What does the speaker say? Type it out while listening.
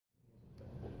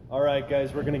All right,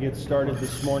 guys, we're going to get started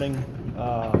this morning.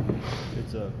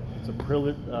 It's a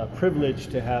privilege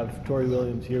to have Torey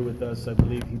Williams here with us. I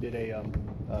believe he did a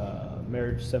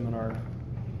marriage seminar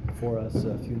for us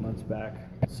a few months back.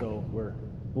 So we're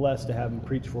blessed to have him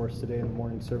preach for us today in the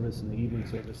morning service and the evening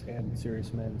service and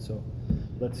Serious Men. So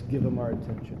let's give him our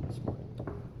attention this morning.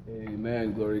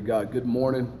 Amen. Glory to God. Good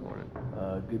morning.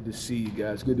 Good to see you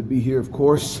guys. Good to be here, of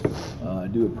course. I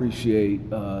do appreciate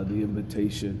the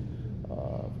invitation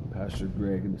from Pastor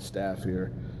Greg and the staff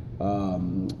here.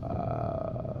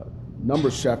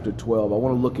 Numbers chapter 12. I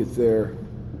want to look at there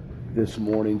this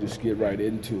morning, just get right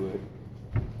into it.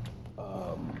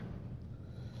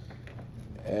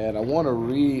 And I want to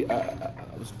read, I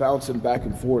was bouncing back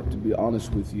and forth, to be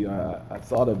honest with you. I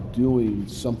thought of doing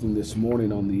something this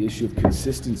morning on the issue of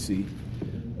consistency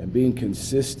and being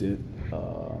consistent,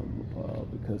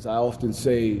 because I often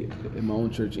say in my own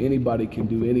church, anybody can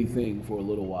do anything for a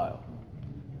little while.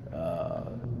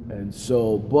 And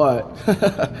so, but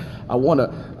I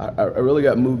really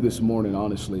got moved this morning,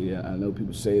 honestly. I know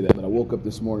people say that, but I woke up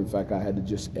this morning. In fact, I had to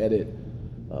just edit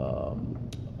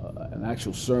an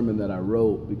actual sermon that I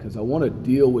wrote, because I want to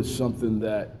deal with something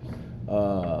that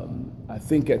I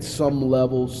think at some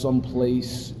level, some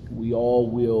place, we all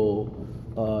will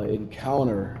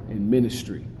encounter in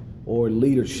ministry or in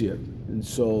leadership. And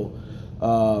so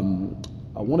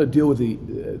I want to deal with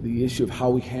the issue of how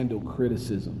we handle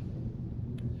criticism.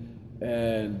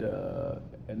 And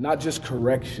not just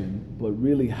correction, but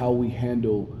really how we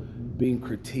handle being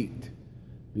critiqued,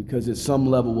 because at some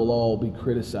level we'll all be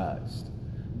criticized.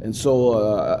 And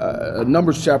so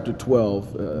Numbers chapter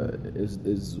 12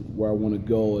 is where I want to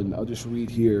go, and I'll just read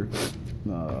here,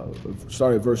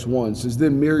 starting at verse 1. It says,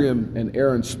 "Then Miriam and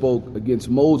Aaron spoke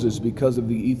against Moses because of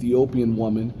the Ethiopian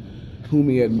woman whom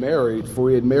he had married, for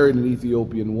he had married an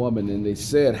Ethiopian woman. And they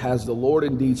said, 'Has the Lord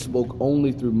indeed spoke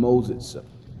only through Moses?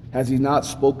 Has he not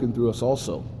spoken through us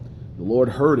also?' The Lord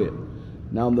heard it.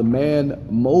 Now the man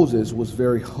Moses was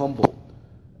very humble,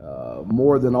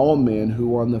 more than all men who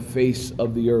were on the face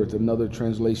of the earth." Another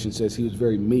translation says he was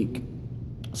very meek.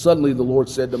 "Suddenly the Lord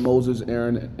said to Moses,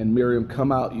 Aaron, and Miriam,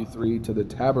 'Come out, you three, to the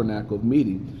tabernacle of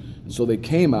meeting.' And so they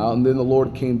came out, and then the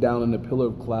Lord came down in a pillar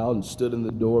of cloud and stood in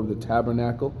the door of the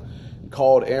tabernacle and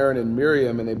called Aaron and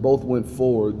Miriam, and they both went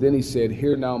forward. Then he said,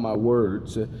 'Hear now my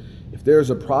words. If there is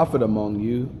a prophet among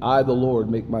you, I, the Lord,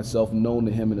 make myself known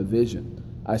to him in a vision.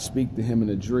 I speak to him in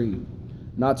a dream.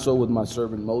 Not so with my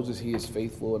servant Moses. He is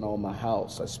faithful in all my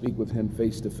house. I speak with him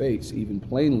face to face, even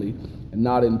plainly, and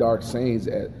not in dark sayings.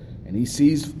 And he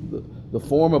sees the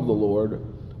form of the Lord.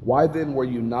 Why then were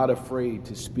you not afraid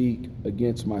to speak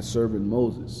against my servant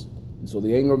Moses?' And so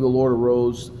the anger of the Lord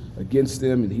arose against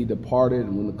them, and he departed.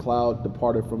 And when the cloud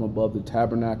departed from above the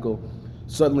tabernacle,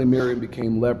 suddenly Miriam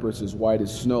became leprous, as white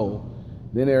as snow.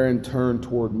 Then Aaron turned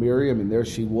toward Miriam, and there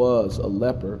she was, a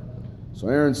leper. So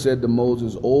Aaron said to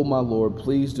Moses, 'O my Lord,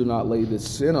 please do not lay this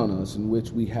sin on us, in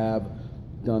which we have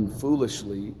done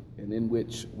foolishly, and in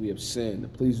which we have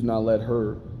sinned. Please do not let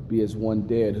her be as one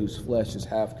dead, whose flesh is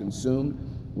half consumed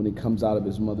when he comes out of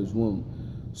his mother's womb.'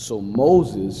 So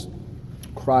Moses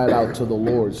cried out to the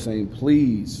Lord, saying,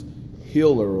 'Please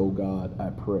heal her, O God, I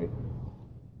pray.'"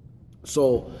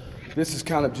 So this is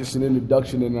kind of just an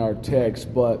introduction in our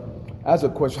text, but as a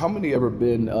question, how many ever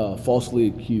been falsely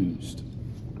accused?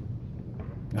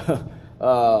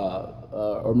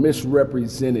 Or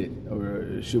misrepresented,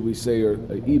 or should we say, or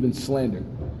even slandered?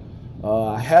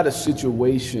 I had a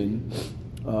situation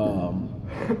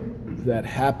that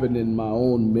happened in my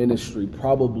own ministry,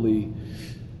 probably,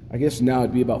 I guess now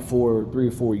it'd be about 3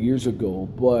 or 4 years ago,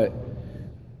 but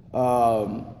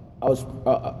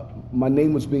my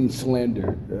name was being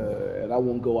slandered, and I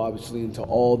won't go obviously into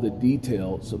all the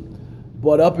details.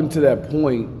 But up until that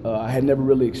point, I had never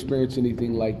really experienced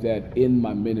anything like that in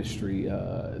my ministry.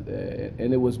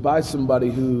 And it was by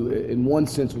somebody who, in one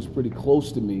sense, was pretty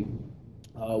close to me.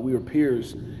 We were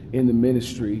peers in the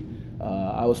ministry.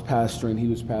 I was pastoring, he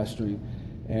was pastoring.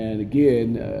 And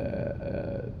again,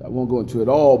 I won't go into it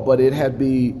all, but it had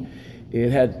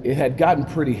gotten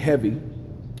pretty heavy.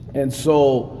 And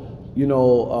so,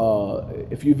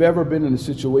 if you've ever been in a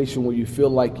situation where you feel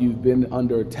like you've been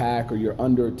under attack, or you're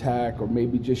under attack, or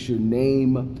maybe just your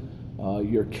name,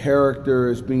 your character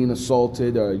is being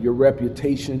assaulted, or your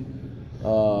reputation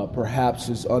perhaps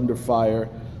is under fire,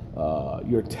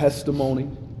 your testimony,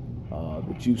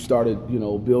 that you started,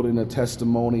 building a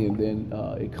testimony, and then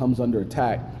it comes under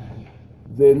attack,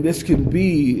 then this can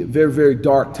be a very, very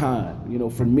dark time.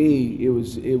 For me, it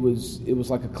was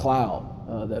like a cloud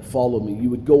that followed me. You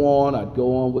would go on, I'd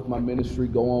go on with my ministry,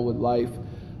 go on with life,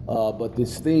 but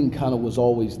this thing kind of was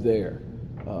always there.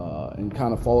 and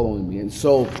kind of following me. And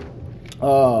so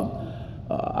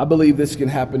I believe this can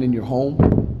happen in your home.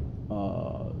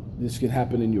 This can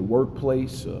happen in your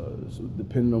workplace, so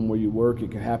depending on where you work.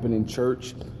 It can happen in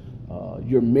church.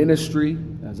 Your ministry,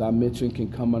 as I mentioned,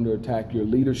 can come under attack. Your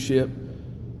leadership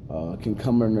can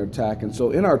come under attack. And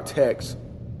so in our text,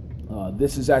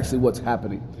 this is actually what's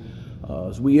happening.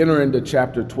 As we enter into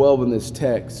chapter 12 in this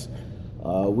text,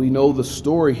 we know the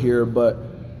story here, but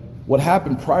what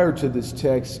happened prior to this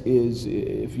text is,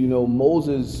 if you know,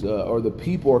 Moses or the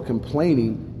people are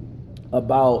complaining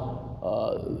about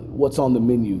what's on the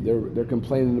menu. They're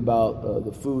complaining about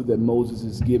the food that Moses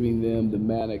is giving them, the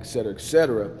manna, et cetera, et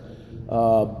cetera.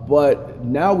 But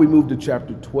now we move to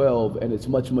chapter 12, and it's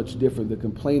much, much different. The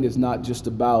complaint is not just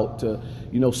about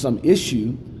some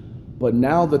issue, but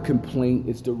now the complaint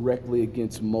is directly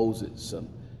against Moses.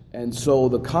 And so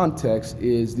the context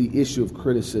is the issue of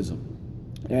criticism.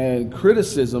 And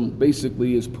criticism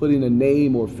basically is putting a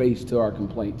name or face to our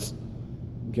complaints.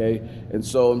 Okay? And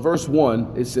so in verse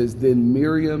 1, it says, "Then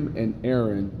Miriam and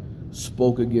Aaron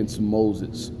spoke against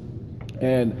Moses."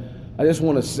 And I just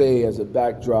want to say as a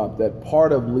backdrop that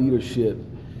part of leadership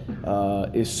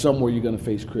is somewhere you're going to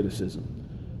face criticism.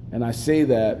 And I say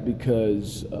that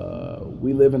because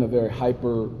we live in a very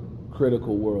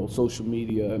hyper-critical world. Social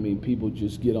media, I mean, people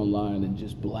just get online and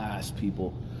just blast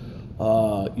people.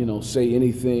 Say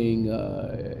anything,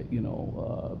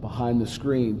 behind the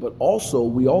screen. But also,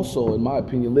 we also, in my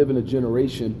opinion, live in a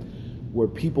generation where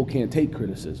people can't take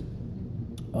criticism.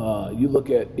 You look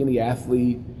at any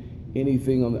athlete,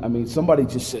 anything, somebody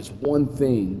just says one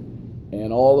thing,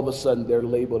 and all of a sudden they're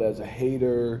labeled as a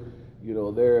hater.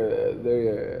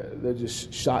 They're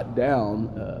just shot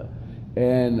down.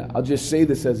 And I'll just say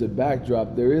this as a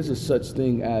backdrop: there is a such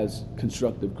thing as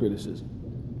constructive criticism.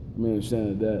 I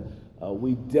understand that.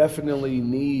 We definitely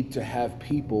need to have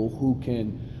people who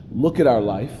can look at our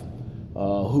life,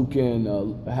 who can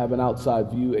have an outside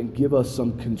view and give us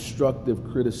some constructive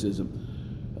criticism.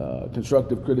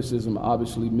 Constructive criticism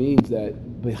obviously means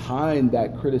that behind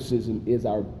that criticism is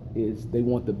they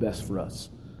want the best for us.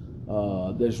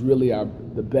 There's really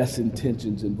the best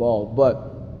intentions involved,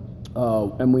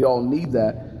 and we all need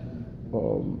that.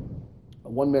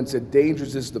 One man said,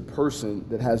 "Dangerous is the person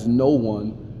that has no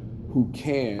one who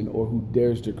can or who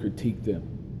dares to critique them."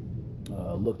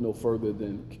 Look no further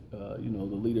than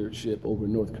the leadership over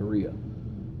North Korea.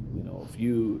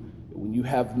 When you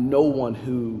have no one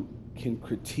who can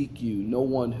critique you, no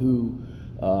one who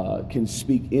can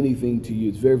speak anything to you,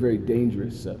 it's very, very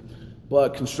dangerous.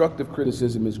 But constructive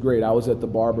criticism is great. I was at the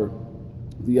barber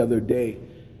the other day,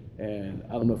 and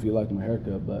I don't know if you like my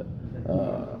haircut, but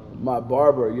my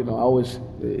barber, I always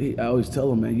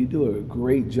tell him, "Man, you do a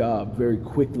great job very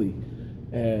quickly."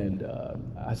 And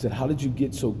I said, "How did you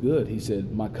get so good?" He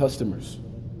said, "My customers."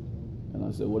 And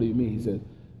I said, "What do you mean?" He said,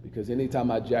 "Because anytime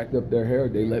I jacked up their hair,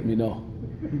 they let me know."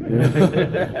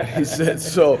 He said,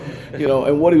 so,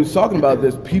 and what he was talking about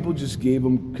is people just gave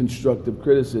him constructive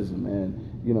criticism, and,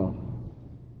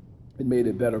 it made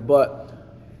it better. But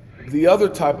the other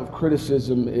type of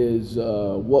criticism is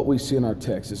what we see in our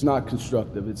text. It's not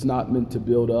constructive. It's not meant to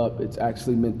build up. It's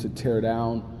actually meant to tear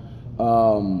down.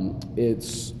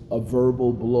 It's a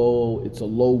verbal blow. It's a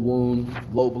low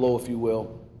blow, if you will.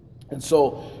 And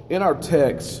so in our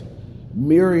text,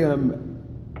 Miriam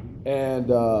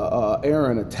and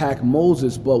Aaron attack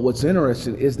Moses, but what's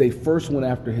interesting is they first went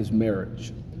after his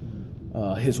marriage,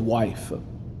 his wife.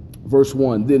 Verse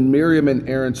 1, "Then Miriam and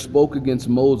Aaron spoke against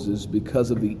Moses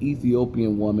because of the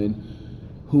Ethiopian woman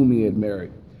whom he had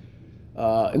married."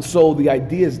 And so the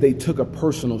idea is they took a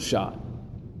personal shot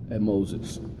at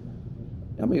Moses.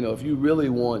 If you really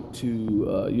want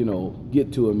to,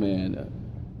 get to a man,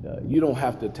 you don't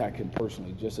have to attack him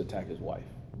personally, just attack his wife.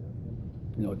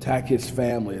 Attack his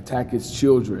family, attack his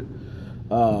children.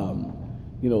 I'll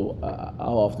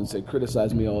often say,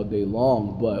 criticize me all day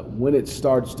long, but when it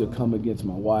starts to come against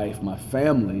my wife, my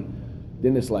family,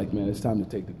 then it's like, man, it's time to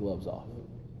take the gloves off.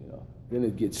 Then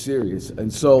it gets serious.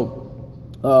 And so,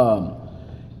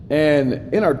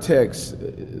 and in our text,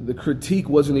 the critique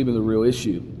wasn't even the real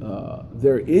issue.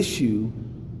 Their issue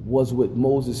was with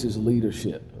Moses'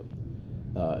 leadership.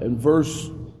 In verse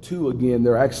 2, again,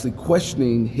 they're actually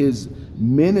questioning his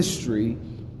ministry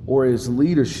or his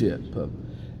leadership.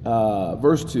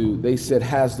 Verse 2, they said,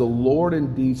 "Has the Lord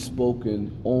indeed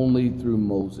spoken only through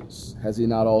Moses? Has he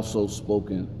not also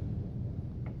spoken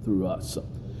through us?"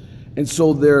 And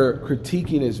so they're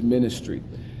critiquing his ministry.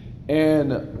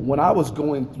 And when I was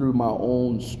going through my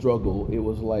own struggle, it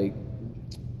was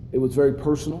very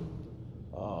personal.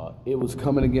 It was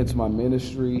coming against my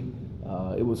ministry.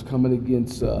 It was coming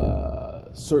against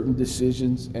certain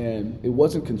decisions, and it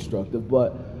wasn't constructive.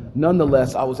 But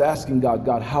nonetheless, I was asking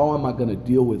God, how am I going to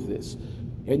deal with this?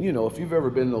 And if you've ever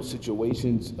been in those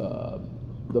situations,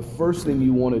 the first thing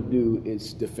you want to do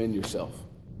is defend yourself.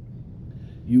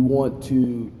 You want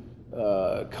to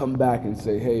come back and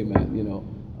say, hey, man,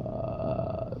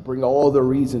 bring all the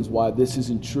reasons why this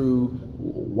isn't true,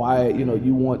 why,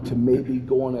 you want to maybe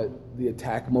go on the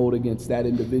attack mode against that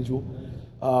individual.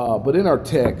 But in our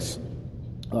text,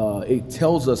 it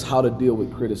tells us how to deal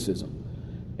with criticism.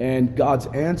 And God's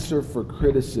answer for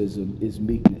criticism is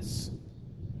meekness.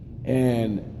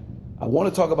 And I want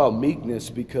to talk about meekness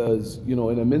because, in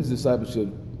a men's discipleship,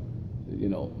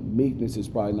 meekness is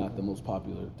probably not the most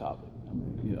popular topic.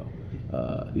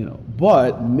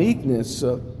 But meekness,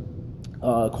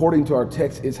 according to our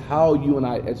text, is how you and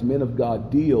I, as men of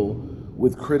God, deal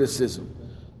with criticism.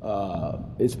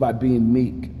 It's by being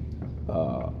meek.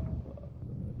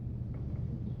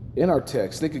 In our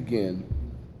text, think again.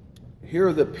 Here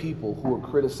are the people who are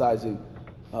criticizing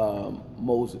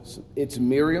Moses. It's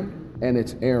Miriam and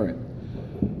it's Aaron.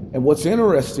 And what's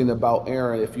interesting about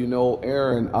Aaron, if you know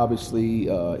Aaron, obviously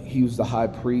he was the high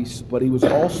priest, but he was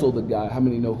also the guy, how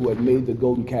many know, who had made the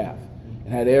golden calf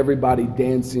and had everybody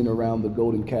dancing around the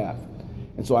golden calf.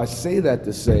 And so I say that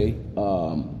to say,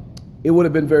 it would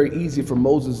have been very easy for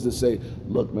Moses to say,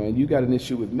 look, man, you got an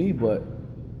issue with me, but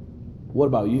what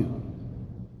about you?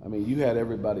 I mean, you had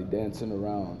everybody dancing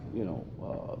around,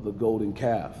 the golden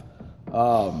calf.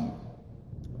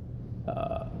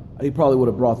 He probably would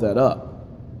have brought that up.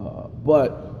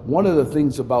 But one of the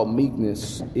things about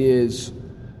meekness is,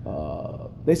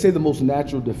 they say the most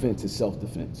natural defense is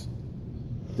self-defense.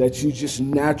 That you just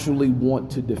naturally want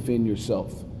to defend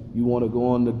yourself. You want to go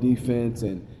on the defense,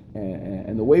 and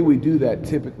the way we do that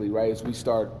typically, right, is we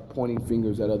start pointing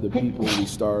fingers at other people, and we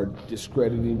start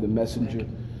discrediting the messenger.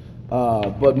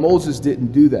 But Moses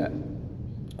didn't do that.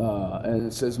 And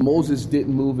it says Moses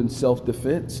didn't move in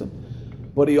self-defense,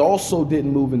 but he also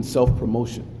didn't move in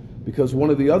self-promotion. Because one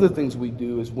of the other things we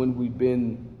do is when we've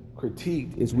been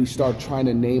critiqued is we start trying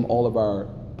to name all of our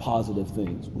positive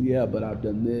things. Well, yeah, but I've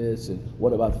done this, and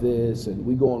what about this? And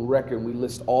we go on record and we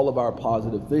list all of our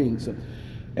positive things.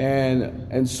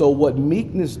 And so what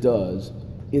meekness does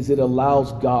is it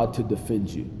allows God to defend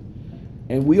you.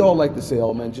 And we all like to say,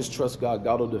 oh man, just trust God,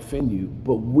 God will defend you.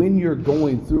 But when you're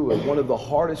going through it, one of the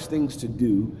hardest things to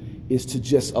do is to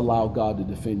just allow God to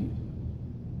defend you.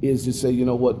 Is to say, you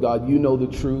know what, God, you know the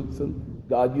truth. And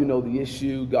God, you know the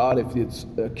issue. God, if it's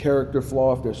a character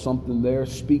flaw, if there's something there,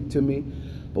 speak to me.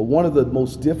 But one of the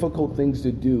most difficult things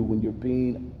to do when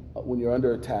you're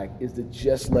under attack is to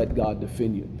just let God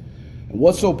defend you. And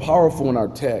what's so powerful in our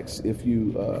text, if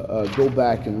you go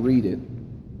back and read it,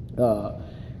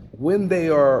 when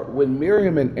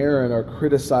Miriam and Aaron are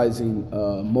criticizing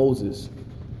Moses,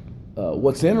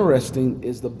 what's interesting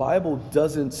is the Bible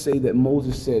doesn't say that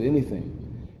Moses said anything.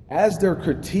 As they're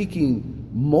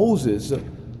critiquing Moses,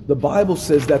 the Bible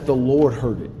says that the Lord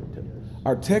heard it.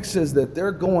 Our text says that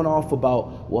they're going off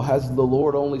about, well, has the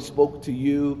Lord only spoke to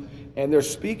you? And they're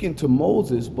speaking to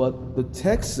Moses, but the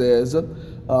text says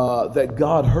that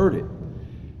God heard it.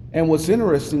 And what's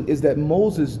interesting is that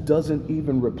Moses doesn't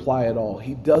even reply at all.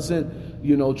 He doesn't,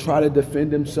 try to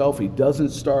defend himself. He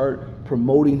doesn't start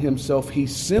promoting himself. He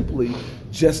simply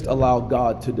just allowed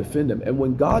God to defend him. And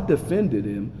when God defended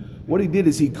him, what he did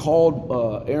is he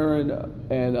called Aaron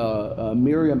and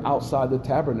Miriam outside the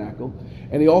tabernacle,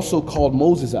 and he also called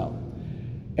Moses out.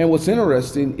 And what's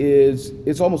interesting is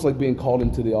it's almost like being called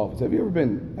into the office. Have you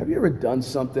ever done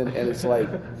something and it's like,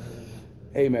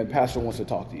 hey man, pastor wants to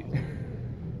talk to you.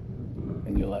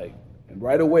 And you're like, and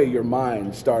right away your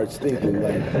mind starts thinking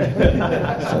like,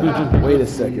 wait a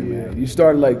second, man. You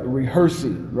start like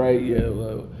rehearsing, right? Yeah,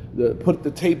 put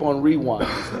the tape on rewind.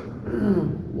 It's like,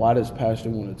 why does pastor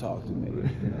want to talk to me?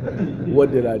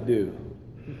 What did I do?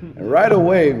 And right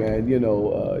away, man,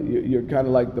 you're kind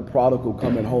of like the prodigal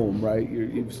coming home, right?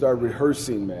 You start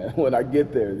rehearsing, man. When I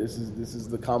get there, this is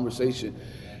the conversation.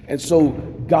 And so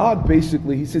God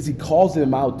basically, he says he calls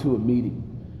them out to a meeting.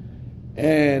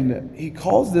 And he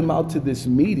calls them out to this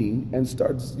meeting and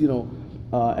starts,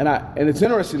 and it's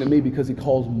interesting to me because he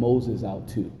calls Moses out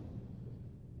too.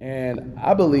 And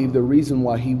I believe the reason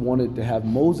why he wanted to have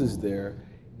Moses there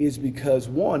is because,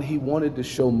 one, he wanted to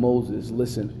show Moses,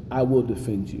 listen, I will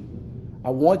defend you.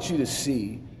 I want you to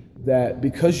see that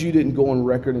because you didn't go on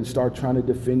record and start trying to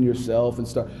defend yourself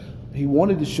he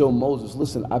wanted to show Moses,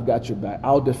 listen, I've got your back.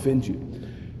 I'll defend you.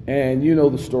 And you know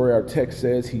the story, our text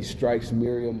says he strikes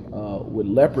Miriam with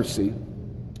leprosy.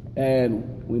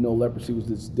 And we know leprosy was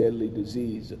this deadly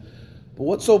disease. But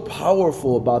what's so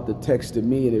powerful about the text to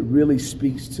me, and it really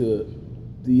speaks to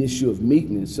the issue of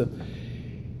meekness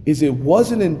is it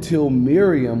wasn't until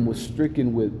Miriam was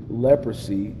stricken with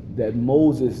leprosy that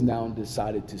Moses now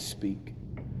decided to speak.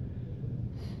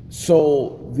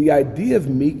 So the idea of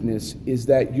meekness is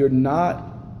that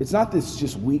it's not this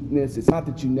just weakness. It's not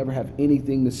that you never have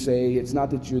anything to say. It's not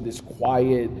that you're this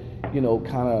quiet, kind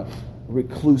of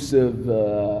reclusive,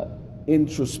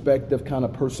 introspective kind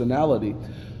of personality.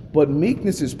 But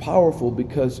meekness is powerful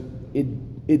because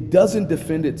it doesn't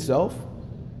defend itself,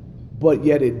 but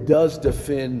yet it does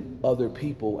defend other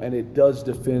people, and it does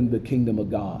defend the kingdom of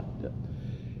God.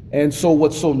 And so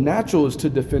what's so natural is to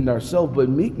defend ourselves, but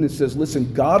meekness says,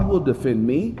 listen, God will defend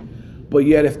me, but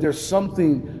yet if there's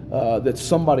something that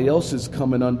somebody else is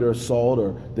coming under assault,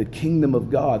 or the kingdom of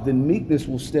God, then meekness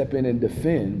will step in and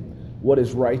defend what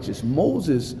is righteous.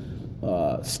 Moses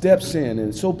steps in, and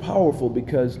it's so powerful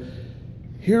because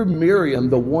here Miriam,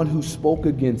 the one who spoke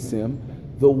against him,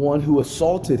 the one who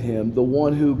assaulted him, the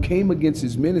one who came against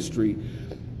his ministry,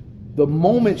 the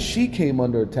moment she came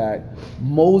under attack,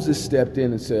 Moses stepped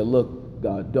in and said, look,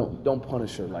 God, don't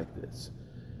punish her like this.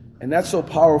 And that's so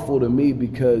powerful to me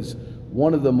because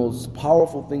one of the most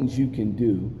powerful things you can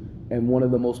do, and one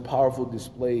of the most powerful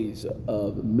displays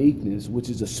of meekness, which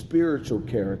is a spiritual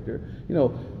character.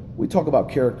 We talk about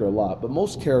character a lot, but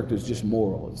most character is just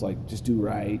moral. It's like, just do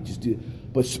right, just do.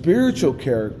 But spiritual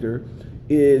character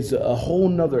is a whole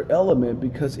nother element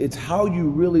because it's how you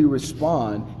really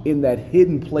respond in that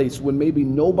hidden place when maybe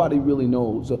nobody really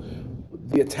knows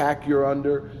the attack you're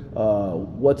under,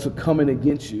 what's coming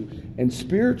against you. And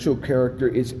spiritual character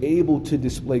is able to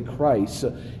display Christ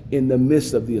in the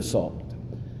midst of the assault.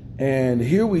 And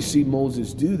here we see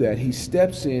Moses do that. He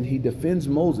steps in, he defends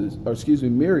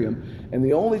Miriam, and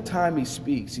the only time he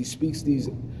speaks these,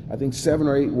 I think, 7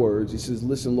 or 8 words. He says,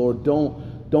 listen, Lord,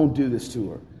 don't do this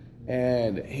to her.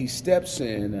 And he steps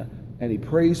in and he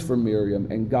prays for Miriam,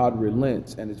 and God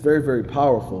relents, and it's very, very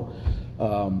powerful.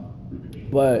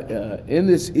 But in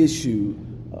this issue,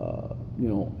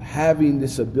 having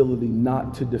this ability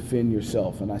not to defend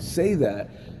yourself, and I say that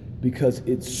because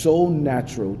it's so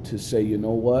natural to say, you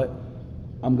know what,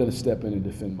 I'm going to step in and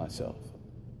defend myself.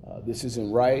 This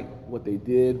isn't right, what they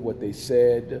did, what they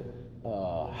said,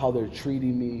 how they're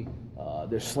treating me.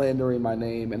 They're slandering my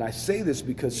name. And I say this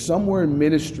because somewhere in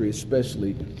ministry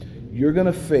especially, you're going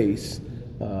to face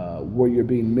where you're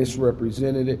being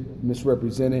misrepresented,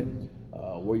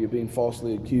 where you're being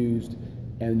falsely accused,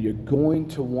 and you're going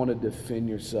to want to defend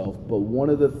yourself. But one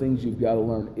of the things you've got to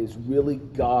learn is really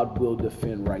God will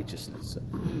defend righteousness.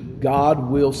 God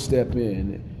will step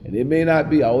in. And it may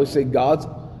not be, I always say God's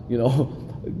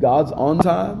on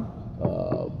time,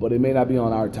 but it may not be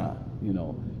on our time,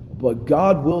 But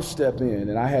God will step in,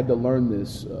 and I had to learn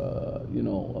this,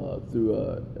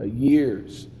 through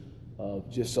years of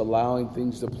just allowing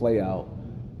things to play out.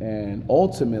 And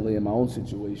ultimately, in my own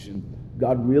situation,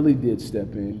 God really did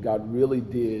step in. God really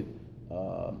did.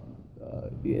 God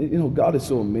is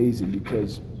so amazing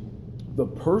because the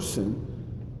person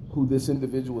who this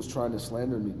individual was trying to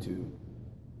slander me to,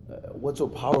 what's so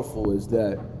powerful is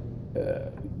that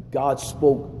God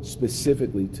spoke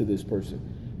specifically to this person.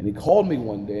 And he called me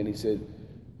one day and he said,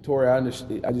 Torey,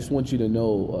 I just want you to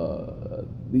know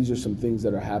these are some things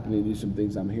that are happening. These are some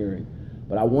things I'm hearing.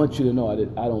 But I want you to know I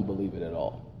don't believe it at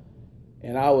all.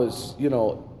 And I was,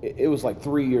 it was like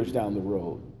 3 years down the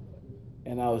road.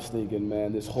 And I was thinking,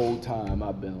 man, this whole time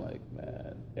I've been like,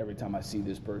 man, every time I see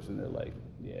this person, they're like,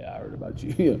 yeah, I heard about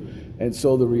you. And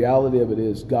so the reality of it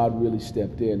is God really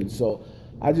stepped in. And so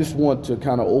I just want to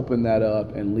kind of open that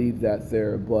up and leave that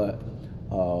there. But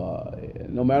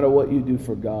no matter what you do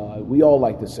for God, we all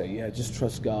like to say, yeah, just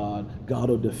trust God.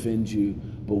 God will defend you.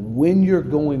 But when you're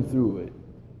going through it,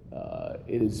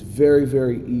 it is very,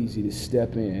 very easy to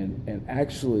step in and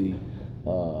actually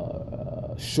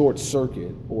short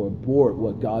circuit or abort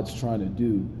what God's trying to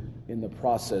do in the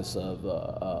process of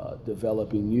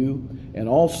developing you, and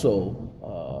also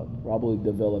probably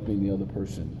developing the other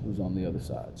person who's on the other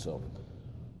side. So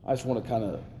I just want to kind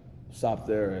of stop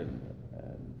there and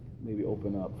maybe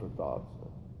open up for thoughts.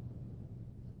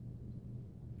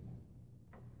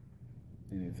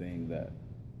 Anything that,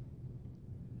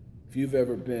 if you've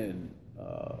ever been,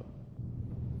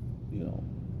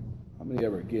 how many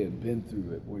ever again been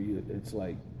through it where it's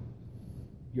like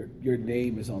your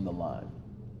name is on the line,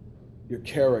 your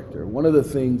character. One of the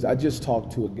things, I just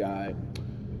talked to a guy,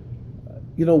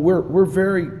 we're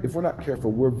very, if we're not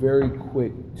careful, we're very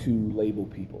quick to label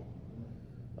people.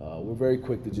 We're very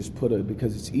quick to just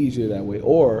because it's easier that way,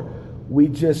 or we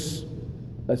just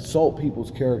assault people's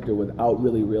character without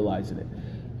really realizing it.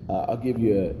 I'll give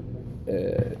you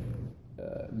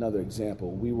another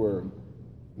example. We were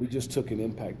We just took an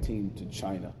impact team to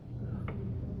China.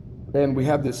 And we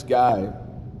have this guy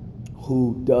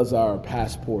who does our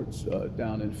passports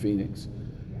down in Phoenix.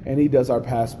 And he does our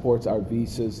passports, our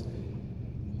visas.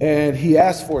 And he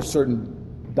asked for a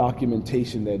certain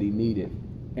documentation that he needed.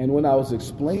 And when I was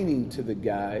explaining to the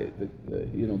guy,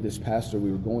 this pastor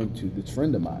we were going to, this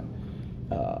friend of mine,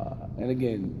 and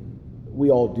again, we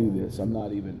all do this, I'm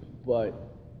not even, but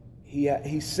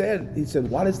he said,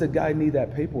 why does the guy need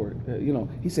that paperwork?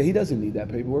 He said, he doesn't need that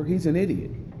paperwork, he's an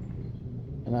idiot.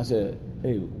 And I said,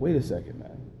 hey, wait a second,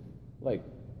 man. Like,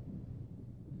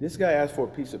 this guy asked for a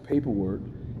piece of paperwork,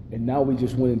 and now we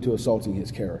just went into assaulting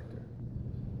his character.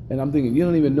 And I'm thinking, you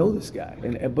don't even know this guy.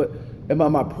 And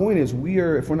my point is,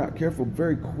 if we're not careful,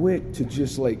 very quick to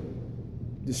just like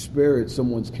disparage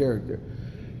someone's character.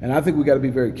 And I think we got to be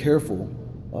very careful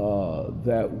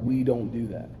that we don't do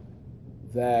that.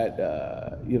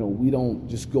 That we don't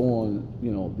just go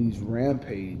on these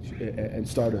rampage and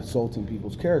start assaulting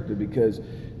people's character, because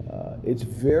it's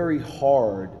very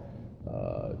hard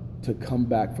to come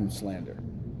back from slander.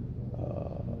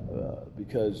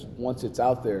 Because once it's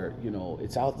out there,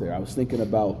 it's out there. I was thinking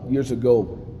about years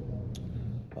ago,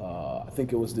 I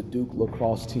think it was the Duke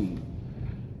lacrosse team.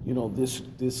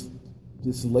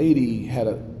 This lady had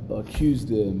accused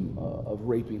them of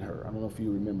raping her. I don't know if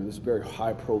you remember this very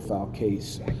high-profile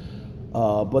case.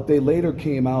 But they later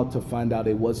came out to find out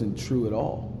it wasn't true at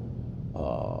all.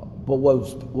 But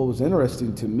what was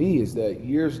interesting to me is that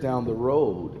years down the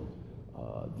road,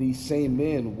 these same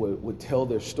men would tell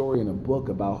their story in a book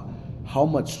about how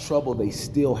much trouble they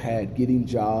still had getting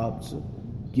jobs,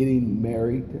 getting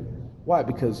married. Why?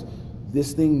 Because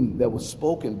this thing that was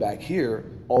spoken back here,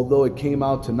 although it came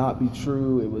out to not be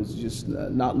true, it was just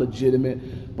not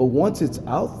legitimate. But once it's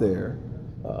out there,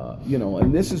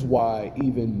 and this is why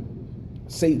even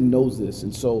Satan knows this.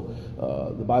 And so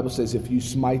the Bible says, if you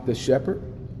smite the shepherd,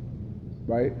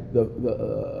 right,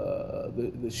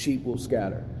 the sheep will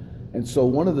scatter. And so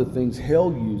one of the things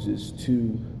hell uses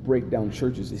to break down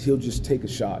churches is he'll just take a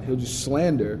shot. He'll just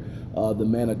slander the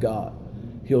man of God.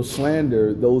 He'll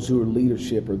slander those who are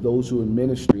leadership or those who are in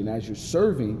ministry. And as you're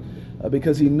serving,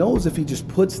 because he knows if he just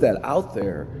puts that out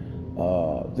there,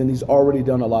 then he's already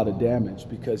done a lot of damage.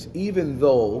 Because even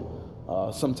though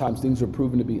sometimes things are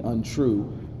proven to be untrue,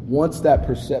 once that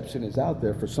perception is out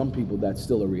there, for some people, that's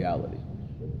still a reality.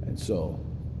 And so,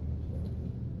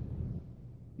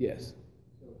 yes.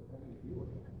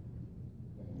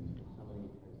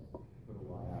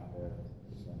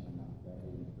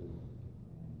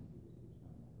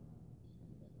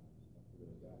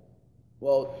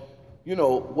 Well,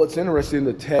 what's interesting in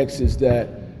the text is that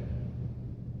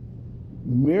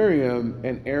Miriam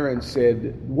and Aaron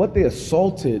said what they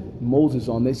assaulted Moses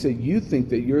on. They said, you think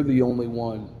that you're the only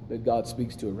one that God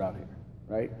speaks to around here,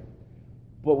 right?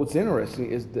 But what's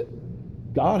interesting is that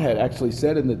God had actually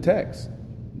said in the text,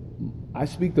 I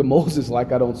speak to Moses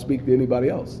like I don't speak to anybody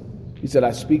else. He said,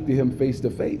 I speak to him face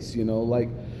to face,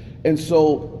 and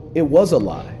so it was a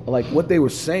lie. Like what they were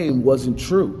saying wasn't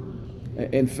true.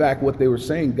 In fact, what they were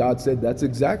saying, God said, that's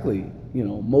exactly,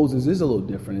 Moses is a little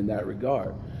different in that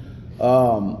regard.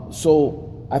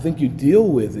 So I think you deal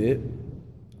with it.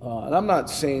 And I'm not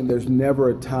saying there's never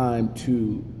a time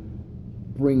to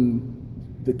bring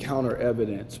the counter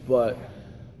evidence, but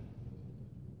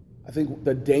I think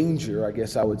the danger, I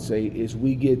guess I would say, is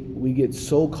we get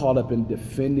so caught up in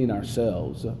defending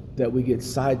ourselves that we get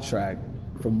sidetracked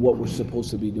from what we're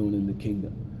supposed to be doing in the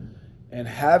kingdom. And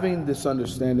having this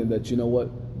understanding that,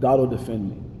 God will defend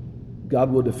me. God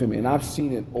will defend me. And I've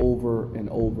seen it over and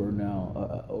over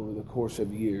now, over the course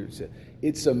of years.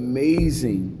 It's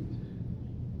amazing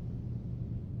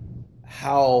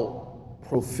how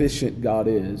proficient God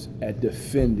is at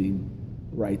defending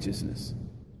righteousness.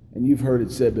 And you've heard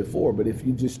it said before, but if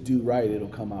you just do right, it'll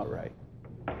come out right.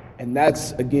 And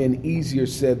that's, again, easier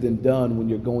said than done when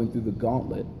you're going through the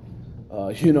gauntlet.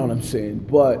 You know what I'm saying?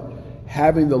 But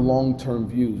having the long-term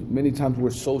view, many times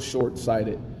we're so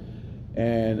short-sighted.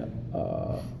 And,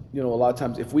 a lot of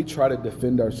times if we try to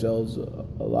defend ourselves,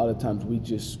 a lot of times we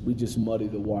just muddy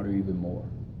the water even more,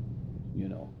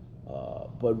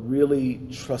 but really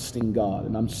trusting God.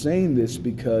 And I'm saying this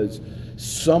because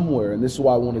somewhere, and this is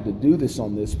why I wanted to do this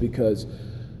on this, because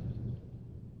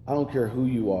I don't care who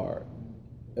you are,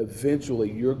 eventually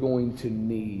you're going to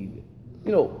need,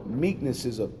 meekness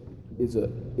is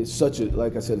such a,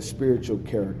 like I said, a spiritual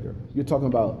character. You're talking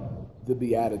about the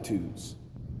Beatitudes.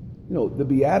 The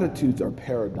Beatitudes are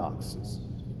paradoxes.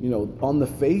 On the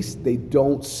face, they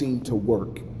don't seem to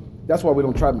work. That's why we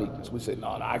don't try meekness. We say, no,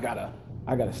 I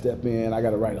I gotta step in. I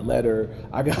gotta write a letter.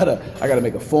 I gotta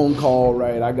make a phone call,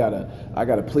 right? I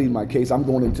gotta plead my case. I'm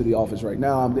going into the office right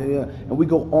now. And we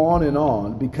go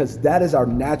on because that is our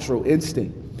natural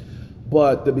instinct.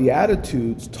 But the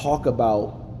Beatitudes talk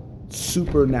about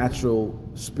supernatural,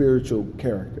 spiritual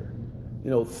character.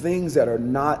 Things that are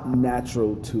not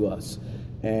natural to us.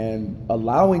 And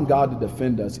allowing God to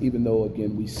defend us, even though,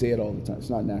 again, we say it all the time, it's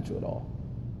not natural at all.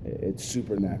 It's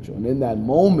supernatural. And in that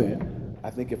moment, I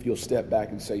think if you'll step back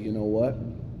and say, you know what?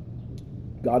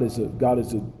 God is a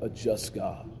just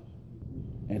God,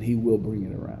 and He will bring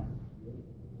it around.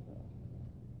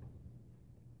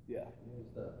 Yeah.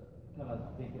 Kind of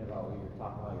thinking about what you're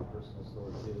talking about, your personal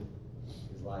story too,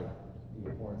 is like the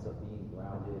importance of being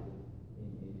grounded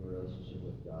in your relationship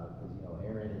with God. Because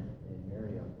Aaron and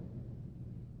Miriam,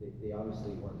 they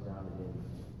obviously weren't grounded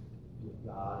with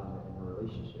God and the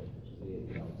relationship. They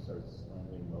started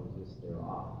slandering Moses, they're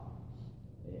off.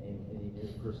 And in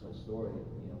his personal story,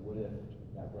 what if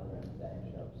that brother that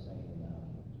ended up saying, that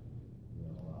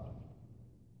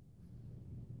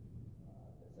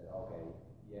said, okay,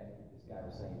 yeah, this guy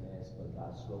was saying this, but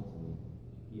God spoke to me.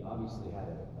 He obviously had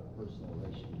a personal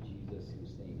relationship with Jesus. He was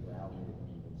staying grounded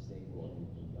and stable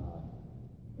in God.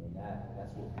 And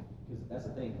that's what, because that's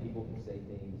the thing, people can say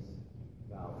things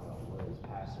about, whether it's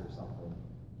pastor or something,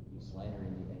 he's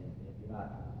slandering you, and if you're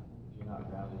not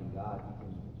grounded in God, you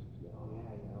can,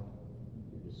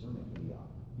 your discernment can be off.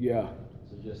 Yeah.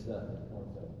 So just the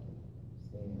point of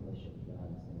staying in relationship with God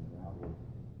and staying grounded,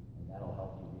 and that'll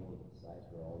help you deal with the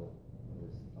sides where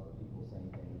there's other people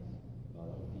saying things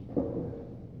about other people,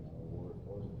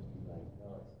 or be like,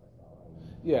 no, that's not right.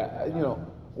 Yeah,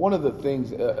 one of the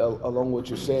things along what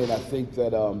you're saying, I think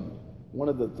that one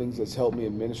of the things that's helped me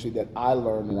in ministry that I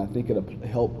learned, and I think it'll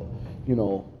help,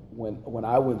 when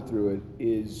I went through it,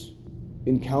 is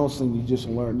in counseling you just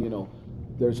learn,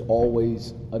 there's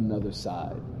always another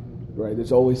side, right?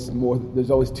 There's always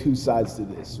two sides to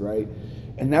this, right?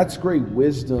 And that's great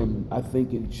wisdom, I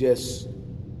think, in just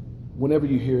whenever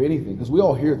you hear anything, because we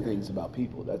all hear things about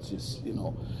people. That's just, and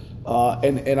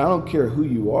I don't care who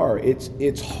you are.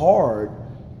 It's hard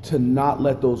to not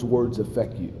let those words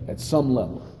affect you at some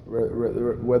level,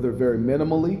 whether very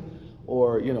minimally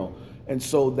or, and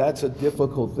so that's a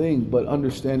difficult thing, but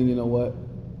understanding, what,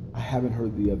 I haven't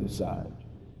heard the other side.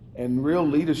 And real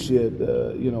leadership,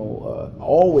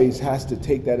 always has to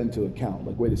take that into account.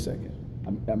 Like, wait a second,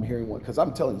 I'm hearing one, because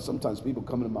I'm telling you, sometimes people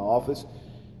come into my office,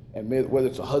 and whether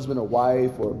it's a husband or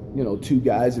wife or, two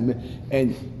guys, and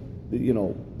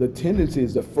the tendency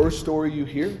is the first story you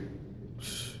hear,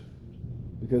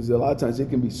 because a lot of times it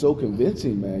can be so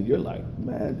convincing, man. You're like,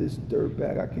 man, this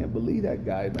dirtbag, I can't believe that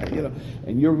guy, man.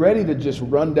 And you're ready to just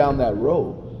run down that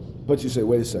road. But you say,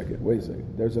 wait a second,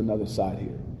 there's another side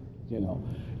here,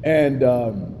 And,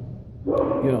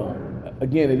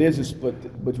 again, it is, but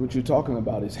what you're talking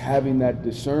about is having that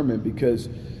discernment, because,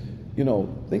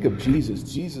 think of Jesus.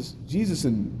 Jesus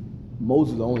and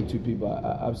Moses are the only two people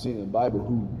I've seen in the Bible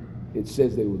who it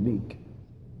says they were meek,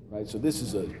 right? So this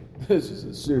is a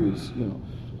serious,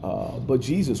 but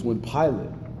Jesus, when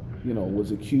Pilate,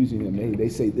 was accusing him, hey, they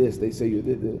say this, they say you're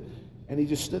this, and he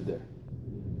just stood there.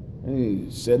 And he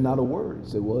said not a word.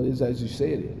 He said, well, it is as you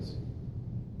say it is.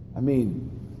 I mean,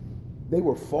 they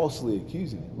were falsely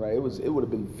accusing him, right? It would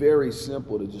have been very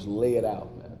simple to just lay it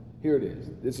out, man. Here it is.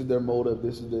 This is their motive.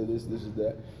 This is this is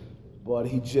that. But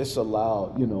he just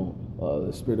allowed,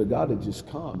 the Spirit of God to just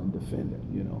come and defend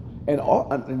him,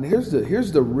 And here's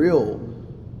the real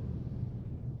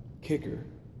kicker: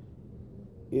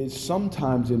 is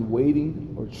sometimes in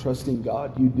waiting or trusting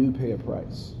God, you do pay a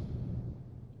price.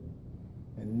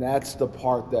 And that's the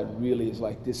part that really is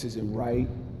like, this isn't right.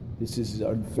 This is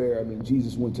unfair. I mean,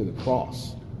 Jesus went to the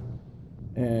cross.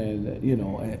 And,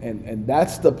 and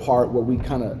that's the part where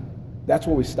that's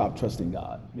where we stop trusting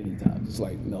God many times. It's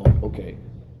like, no, okay,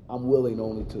 I'm willing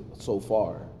only so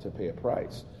far to pay a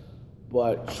price.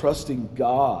 But trusting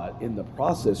God in the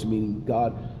process, meaning,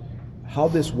 God, how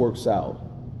this works out,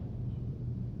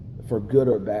 for good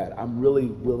or bad, I'm really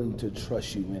willing to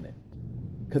trust you in it.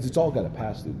 Because it's all got to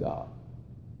pass through God.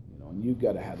 And you've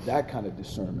got to have that kind of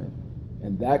discernment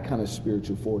and that kind of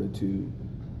spiritual fortitude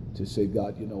to say,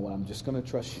 God, you know what, I'm just going to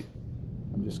trust you.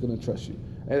 I'm just going to trust you.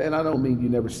 And I don't mean you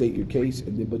never state your case,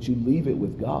 but you leave it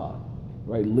with God,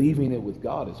 right? Leaving it with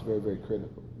God is very, very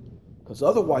critical. Because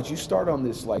otherwise you start on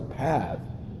this path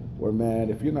where, man,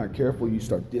 if you're not careful, you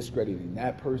start discrediting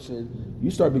that person.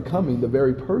 You start becoming the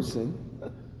very person.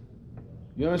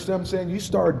 You understand what I'm saying? You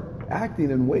start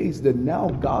acting in ways that now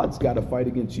God's got to fight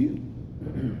against you.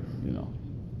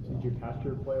 Did your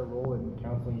pastor play a role in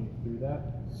counseling you through that?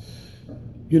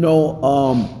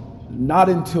 not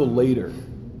until later,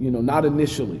 not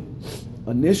initially.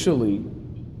 Initially,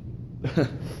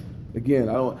 again,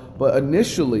 but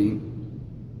initially,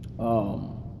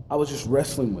 I was just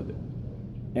wrestling with it.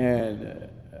 And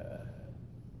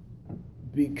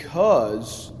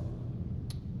because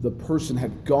the person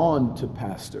had gone to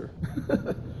pastor,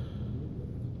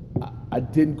 I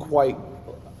didn't quite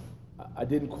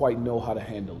know how to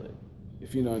handle it,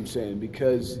 if you know what I'm saying,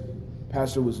 because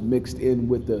pastor was mixed in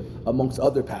with amongst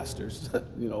other pastors.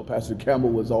 Pastor Campbell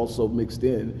was also mixed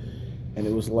in, and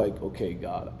it was like, okay,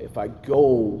 God, if I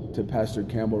go to Pastor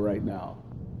Campbell right now,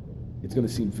 it's going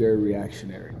to seem very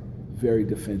reactionary, very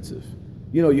defensive.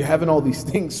 You're having all these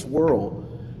things swirl,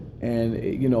 and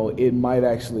it might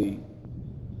actually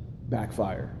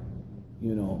backfire,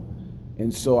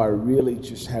 And so I really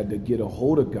just had to get a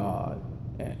hold of God,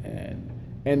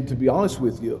 and to be honest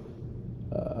with you,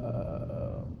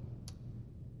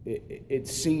 it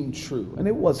seemed true, and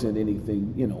it wasn't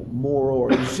anything,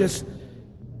 moral. It was just,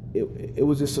 it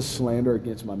was just a slander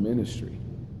against my ministry,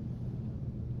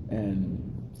 and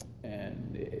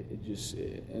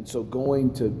so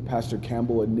going to Pastor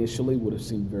Campbell initially would have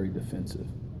seemed very defensive.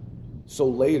 So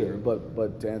later,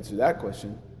 but to answer that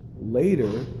question,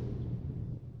 later,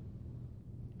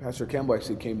 Pastor Campbell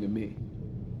actually came to me,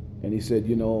 and he said,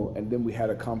 and then we had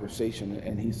a conversation,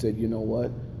 and he said, you know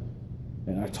what?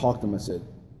 And I talked to him.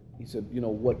 He said,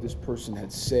 what this person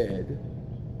had said.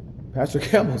 Pastor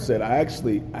Campbell said, I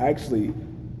actually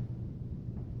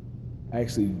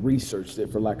researched it,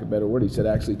 for lack of a better word. He said,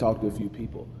 I actually talked to a few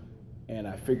people, and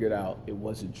I figured out it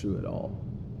wasn't true at all.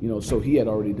 So he had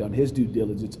already done his due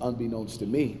diligence unbeknownst to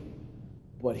me,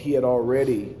 but he had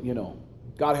already,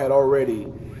 God had already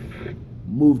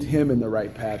moved him in the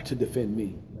right path to defend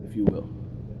me, if you will.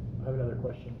 I have another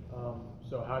question.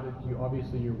 So how did you,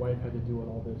 obviously your wife had to do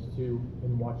all this too,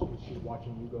 and she's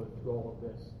watching you go through all of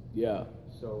this. Yeah.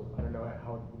 So I don't know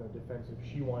how defensive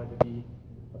she wanted to be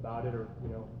about it, or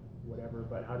whatever,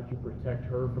 but how did you protect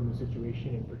her from the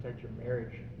situation and protect your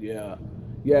marriage? Yeah,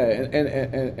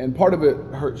 and part of it,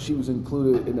 she was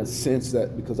included in a sense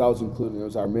that because I was included, it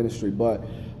was our ministry, but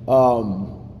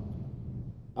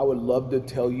I would love to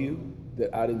tell you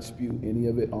that I didn't spew any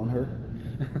of it on her.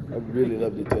 I'd really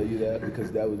love to tell you that,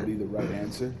 because that would be the right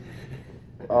answer.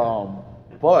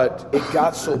 But it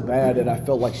got so bad that I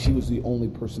felt like she was the only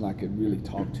person I could really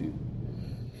talk to.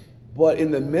 But in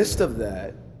the midst of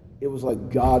that, it was like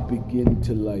God began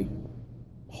to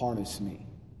harness me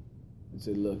and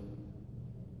said, look,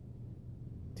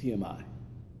 TMI,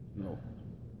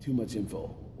 too much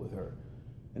info with her.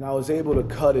 And I was able to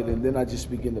cut it, and then I just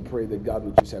began to pray that God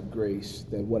would just have grace,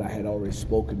 that what I had already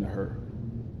spoken to her,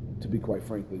 to be quite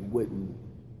frankly, wouldn't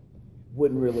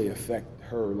really affect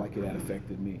her like it had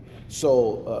affected me.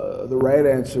 So the right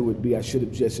answer would be I should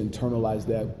have just internalized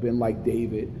that, been like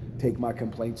David, take my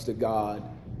complaints to God,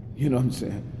 you know what I'm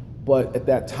saying? But at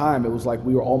that time, it was like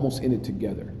we were almost in it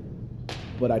together.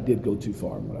 But I did go too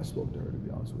far in what I spoke to her, to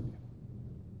be honest with you.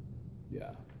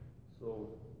 Yeah. So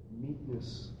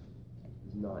meekness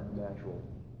is not natural,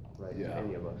 right, Yeah. to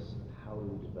any of us. How do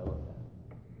we develop that?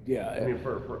 Yeah. I mean,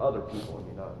 for other people,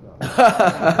 not.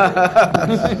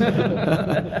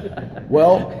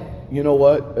 Well, you know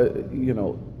what?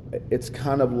 It's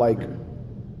kind of like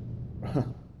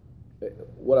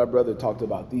what our brother talked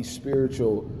about, these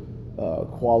spiritual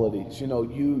qualities.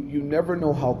 You never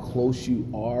know how close you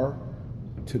are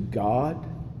to God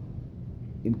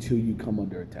until you come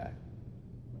under attack.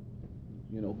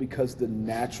 Because the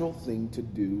natural thing to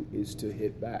do is to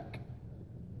hit back.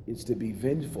 It's to be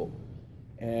vengeful.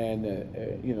 And,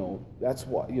 that's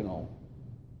what,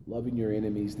 loving your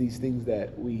enemies, these things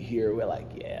that we hear, we're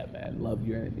like, yeah, man, love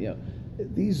your enemy.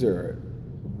 These are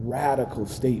radical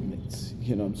statements,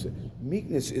 what I'm saying?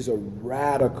 Meekness is a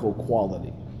radical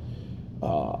quality.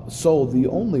 So the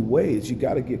only way is you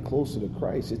got to get closer to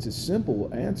Christ. It's a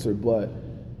simple answer, but,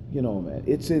 man,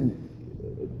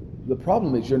 the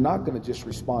problem is you're not going to just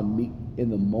respond meek in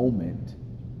the moment.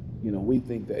 We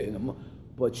think that,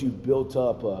 but you've built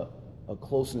up a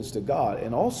closeness to God,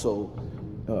 and also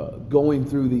going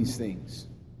through these things.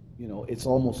 It's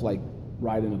almost like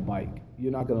riding a bike.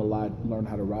 You're not going to learn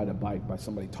how to ride a bike by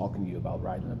somebody talking to you about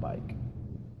riding a bike.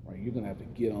 Right? You're going to have to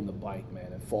get on the bike,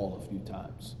 man, and fall a few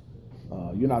times.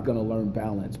 You're not going to learn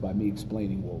balance by me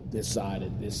explaining, well, this side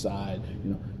and this side.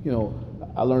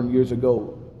 I learned years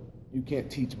ago, you can't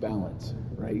teach balance,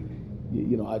 right?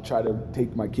 I try to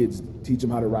take my kids, teach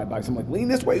them how to ride bikes. I'm like, lean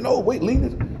this way. No, wait, lean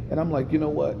this. And I'm like, you know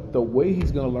what? The way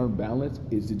he's going to learn balance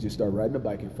is to just start riding a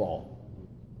bike and fall.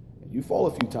 And you fall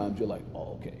a few times, you're like,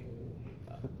 oh, okay.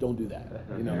 Don't do that,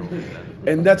 you know.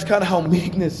 And that's kind of how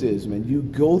meekness is, man. You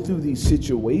go through these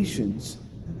situations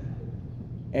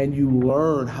and you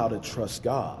learn how to trust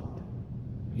God,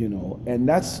 you know. And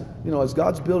that's, you know, as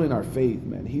God's building our faith,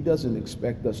 man, he doesn't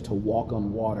expect us to walk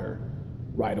on water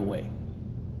right away.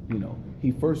 You know,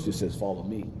 he first just says, follow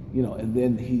me, you know, and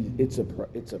then it's a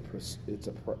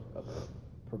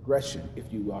progression.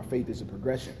 Our faith is a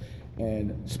progression.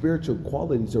 And spiritual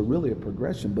qualities are really a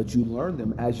progression, but you learn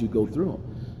them as you go through them.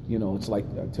 You know, it's like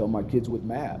I tell my kids with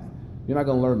math. You're not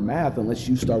going to learn math unless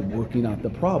you start working out the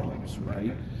problems,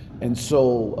 right? And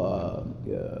so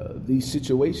these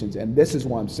situations, and this is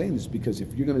why I'm saying this, because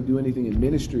if you're going to do anything in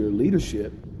ministry or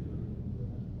leadership,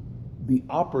 the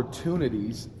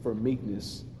opportunities for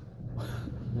meekness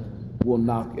will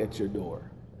knock at your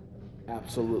door.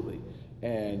 Absolutely.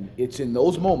 And it's in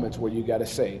those moments where you got to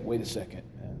say, wait a second,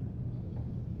 man.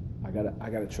 I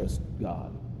gotta trust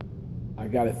God. I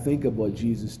got to think of what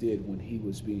Jesus did when he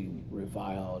was being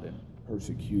reviled and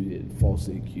persecuted and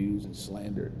falsely accused and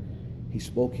slandered. He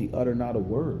spoke, he uttered not a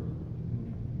word,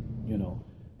 you know.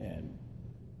 And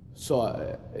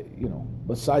so, you know,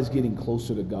 besides getting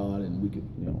closer to God, and we could,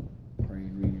 you know,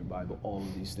 praying, reading your Bible, all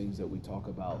of these things that we talk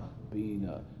about, being,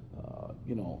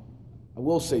 you know, I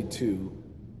will say too,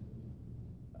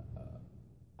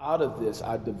 out of this,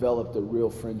 I developed a real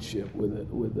friendship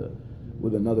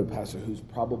with another pastor who's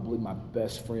probably my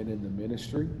best friend in the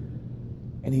ministry.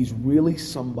 And he's really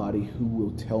somebody who will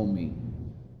tell me,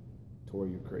 Torey,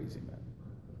 you're crazy, man.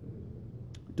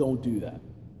 Don't do that.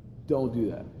 Don't do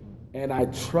that. And I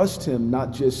trust him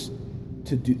not just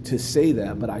to say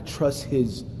that, but I trust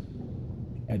his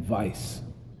advice.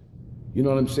 You know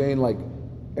what I'm saying? Like,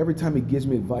 every time he gives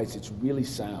me advice, it's really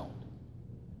sound.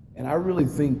 And I really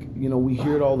think, you know, we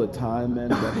hear it all the time, man,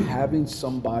 that having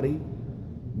somebody,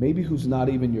 maybe who's not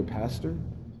even your pastor,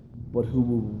 but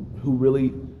who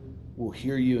really will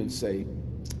hear you and say,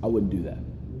 I wouldn't do that.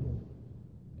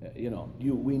 You know,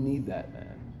 we need that,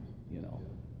 man, you know.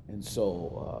 And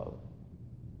so,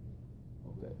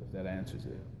 if that answers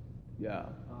it. Yeah.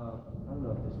 I don't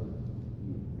know if this would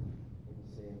be in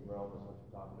the same realm as what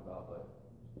you're talking about, but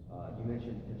you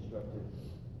mentioned constructive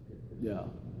criticism Yeah.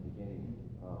 in the beginning.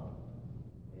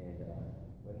 And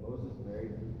when Moses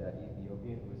married that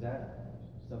Ethiopian, was that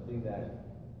something that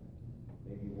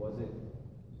maybe wasn't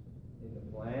in the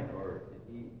plan, or did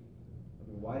he? I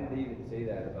mean, why did they even say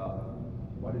that about?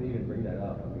 Why did they even bring that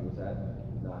up? I mean, was that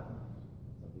not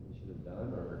something he should have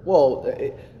done, or? Well,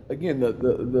 again,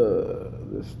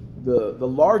 the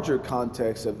larger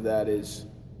context of that is,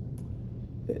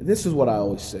 this is what I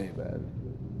always say, man.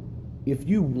 If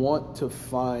you want to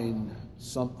find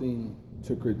something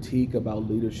to critique about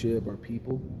leadership or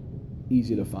people,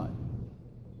 easy to find.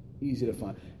 Easy to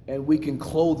find. And we can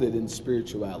clothe it in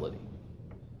spirituality.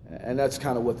 And that's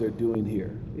kind of what they're doing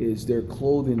here, is they're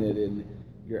clothing it in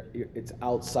it's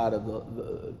outside of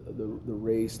the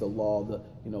race, the law,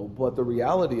 you know, but the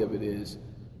reality of it is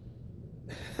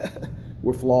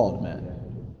we're flawed, man.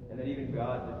 And then even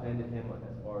God defended him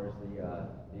as far as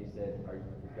they said, "Are you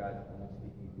God only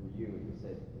speaking through you?" And he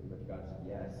said, pretty much God said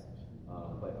yes.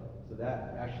 But so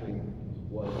that actually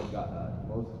was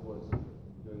Moses was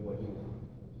doing what he was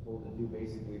told to do,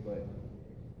 basically. But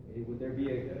would there be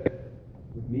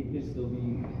would meekness still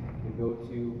be the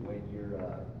go-to when you're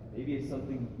maybe it's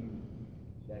something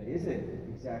that isn't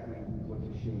exactly what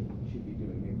you should be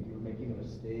doing? Maybe you're making a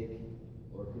mistake,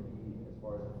 or it could be as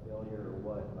far as a failure or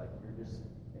what. Like you're just,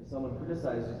 and someone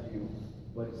criticizes you,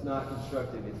 but it's not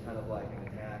constructive. It's kind of like an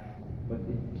attack. But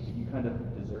you kind of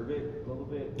deserve it a little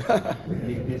bit.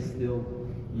 Meekness still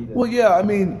be the. Well, yeah, I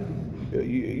mean,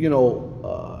 you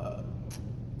know,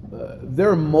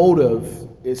 their motive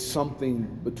is something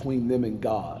between them and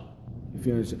God. If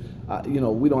you understand, you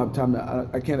know, we don't have time to.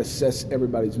 I can't assess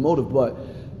everybody's motive, but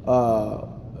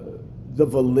the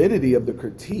validity of the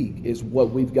critique is what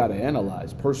we've got to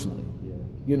analyze personally. Yeah.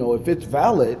 You know, if it's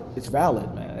valid,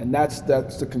 man, and that's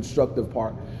the constructive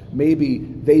part. Maybe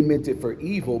they meant it for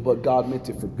evil, but God meant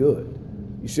it for good.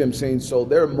 You see what I'm saying? So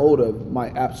their motive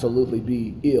might absolutely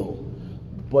be ill,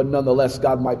 but nonetheless,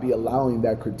 God might be allowing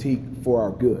that critique for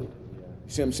our good.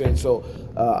 You see what I'm saying? So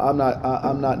I'm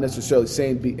not necessarily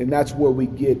saying, and that's where we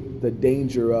get the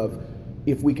danger of,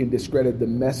 if we can discredit the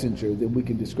messenger, then we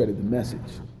can discredit the message,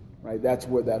 right? That's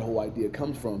where that whole idea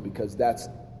comes from, because that's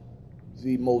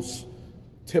the most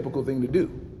typical thing to do,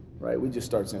 right? We just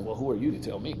start saying, well, who are you to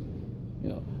tell me? You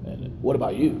know, and what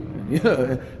about you? And, you know,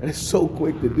 and it's so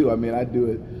quick to do. I mean, I do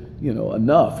it, you know,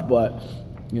 enough, but,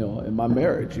 you know, in my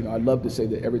marriage, you know, I love to say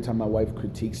that every time my wife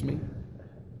critiques me,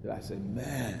 that I say,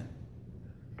 man,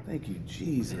 Thank you,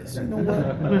 Jesus. You know what?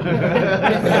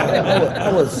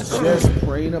 I was just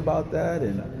praying about that,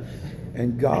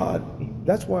 and God,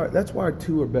 that's why our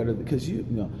two are better, because you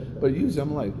know. But usually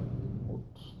I'm like,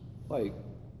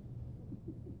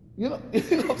 you know what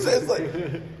I'm saying? It's like,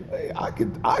 hey, I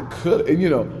could,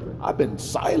 and I've been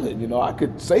silent. I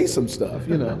could say some stuff,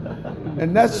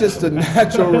 and that's just a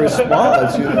natural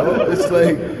response. It's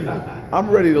like I'm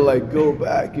ready to go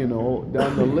back, down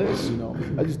the list.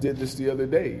 I just did this the other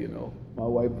day. My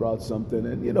wife brought something,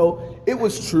 and it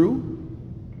was true.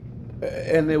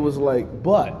 And it was like,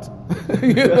 but,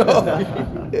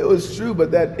 it was true,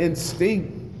 but that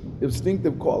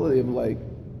instinctive quality of like,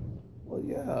 well,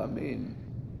 yeah, I mean,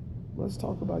 let's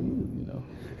talk about you,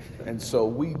 And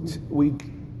so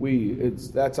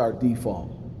that's our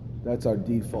default. That's our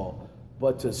default.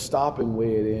 But to stop and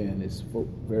weigh it in is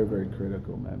very, very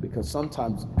critical, man, because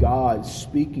sometimes God is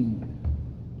speaking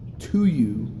to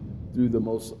you through the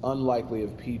most unlikely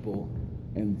of people,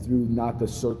 and through not the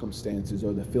circumstances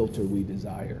or the filter we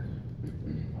desire.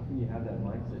 How can you have that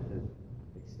mindset to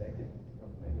expect it to come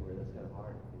from anywhere? That's kind of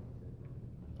hard.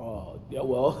 Oh, yeah,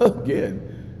 well, again,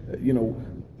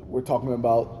 we're talking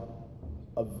about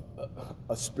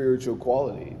a spiritual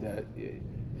quality that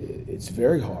it's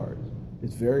very hard.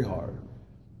 It's very hard.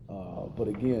 But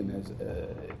again, as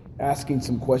asking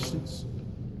some questions.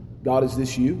 God, is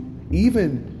this you?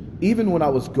 Even when I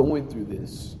was going through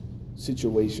this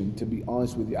situation, to be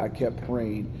honest with you, I kept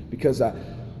praying, because I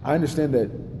understand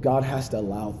that God has to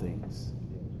allow things.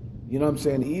 You know what I'm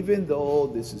saying? Even though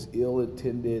this is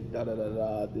ill-intended,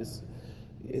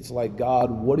 it's like, God,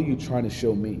 what are you trying to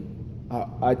show me?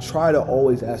 I try to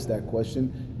always ask that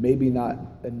question, maybe not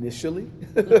initially.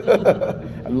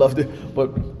 I loved it,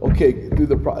 but okay, through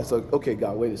the process, like, okay,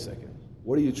 God, wait a second.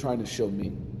 What are you trying to show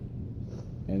me?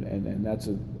 And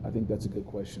I think that's a good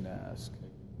question to ask.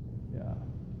 Yeah.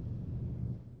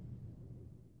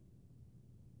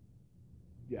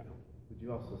 Yeah. Would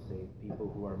you also say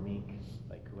people who are meek,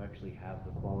 who actually have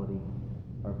the quality,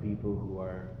 are people who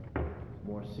are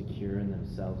more secure in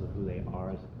themselves of who they are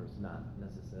as a person, not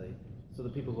necessarily. So the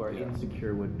people who are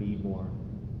insecure would be more,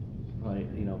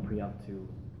 pre-up to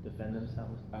defend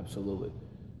themselves? Absolutely.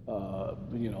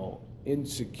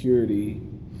 Insecurity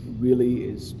really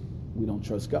is, we don't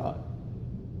trust God.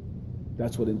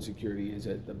 That's what insecurity is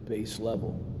at the base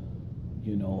level.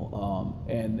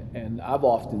 And I've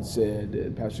often said,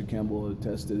 and Pastor Campbell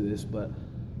attested to this, but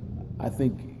I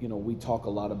think, we talk a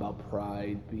lot about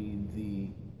pride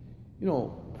being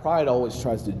pride always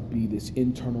tries to be this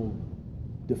internal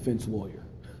defense lawyer.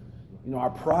 Our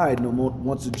pride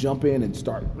wants to jump in and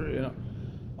start,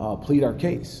 plead our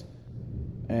case.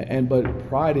 But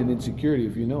pride and insecurity,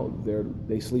 if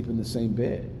they sleep in the same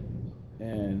bed.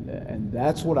 And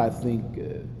that's what I think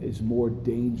is more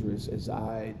dangerous as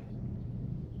I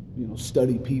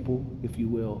study people, if you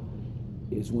will,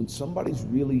 is when somebody's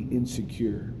really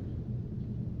insecure,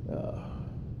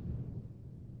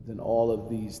 then all of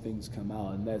these things come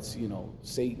out. And that's,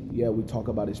 Satan, we talk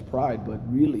about his pride, but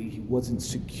really he wasn't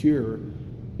secure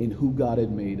in who God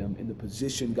had made him, in the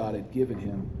position God had given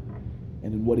him,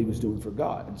 and in what he was doing for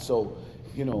God. And so,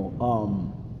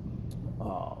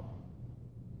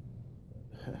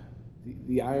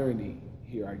 the irony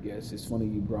here, I guess, it's funny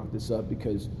you brought this up,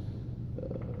 because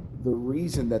the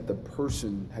reason that the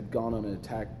person had gone on an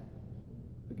attack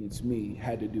against me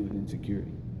had to do with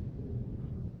insecurity.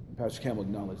 Pastor Campbell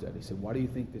acknowledged that. He said, why do you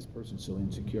think this person's so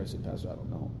insecure? I said, Pastor, I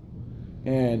don't know.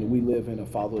 And we live in a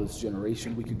fatherless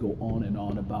generation. We could go on and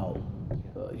on about,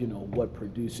 what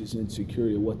produces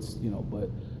insecurity, but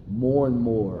more and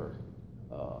more,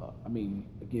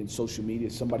 again, social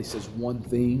media, somebody says one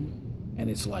thing, and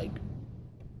it's like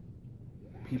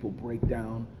people break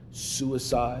down.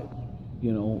 Suicide,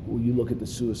 when you look at the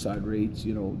suicide rates,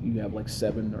 you have like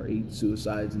 7 or 8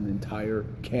 suicides in the entire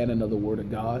canon of the Word of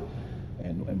God.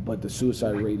 But the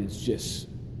suicide rate is just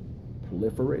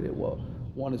proliferated. Well,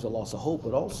 one is a loss of hope,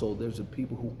 but also there's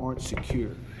people who aren't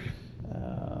secure.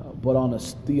 But on a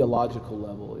theological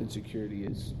level, insecurity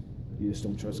is you just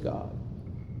don't trust God.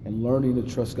 And learning to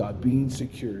trust God, being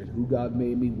secure in who God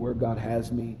made me, where God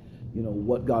has me,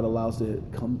 what God allows to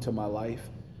come to my life,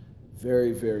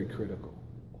 very, very critical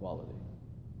quality.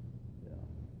 Yeah.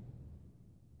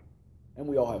 And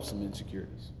we all have some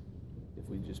insecurities, if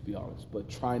we just be honest. But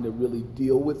trying to really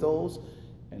deal with those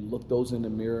and look those in the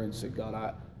mirror and say,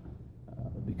 God,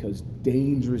 because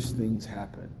dangerous things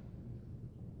happen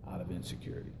out of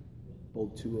insecurity,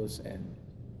 both to us and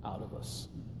out of us.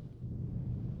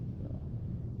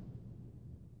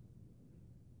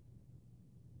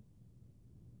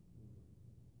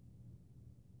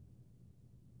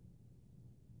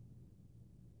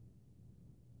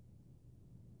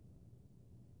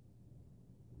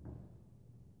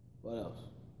 What else?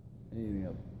 Anything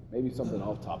else? Maybe something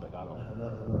off topic. I don't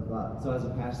know. Another thought. So as a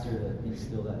pastor to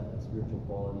instill that spiritual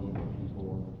quality in the people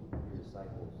and your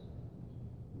disciples,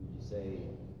 would you say,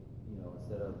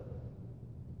 instead of,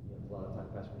 a lot of times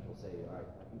pastors will say, all right,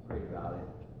 you prayed about it.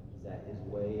 Is that his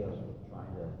way of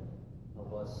trying to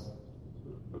help us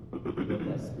build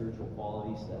that spiritual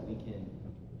quality so that we can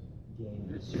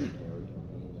gain discernment, or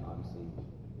gain, obviously,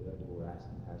 whatever we're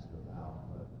asking the pastor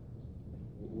about? But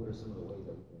what are some of the ways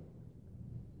that we can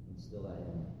instill that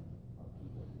in our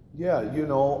people? Yeah,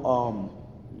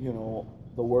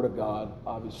 the Word of God,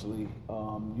 obviously,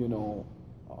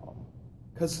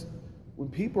 because when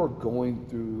people are going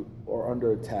through or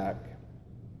under attack,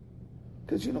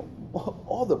 because,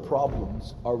 all the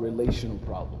problems are relational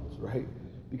problems, right?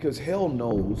 Because hell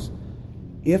knows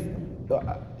if,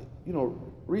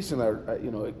 recently,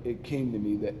 it came to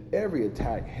me that every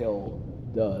attack hell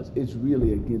does is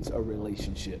really against a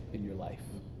relationship in your life.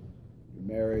 Your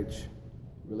marriage,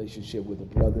 relationship with a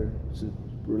brother,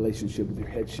 relationship with your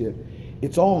headship.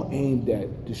 It's all aimed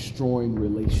at destroying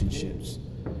relationships.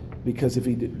 Because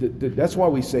that's why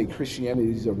we say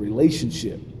Christianity is a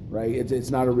relationship, right? It's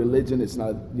not a religion.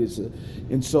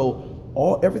 And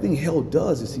so everything hell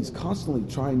does is he's constantly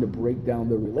trying to break down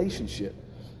the relationship.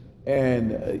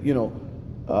 And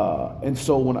and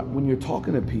so when you're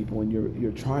talking to people and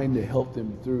you're trying to help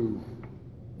them through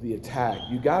the attack,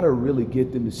 you got to really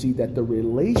get them to see that the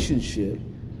relationship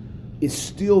is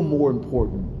still more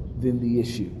important than the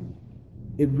issue.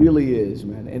 It really is,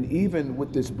 man. And even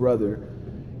with this brother,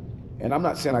 and I'm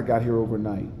not saying I got here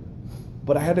overnight,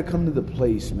 but I had to come to the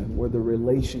place, man, where the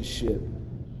relationship,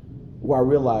 where I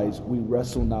realized we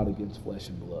wrestle not against flesh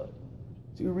and blood.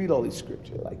 So you read all these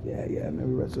scriptures, like, yeah, man,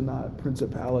 we wrestle not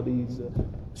principalities,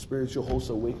 spiritual hosts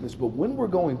of weakness. But when we're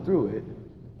going through it,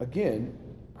 again,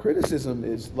 criticism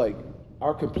is like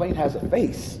our complaint has a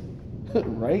face,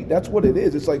 right? That's what it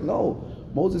is. It's like, no,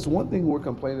 Moses, one thing we're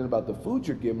complaining about the food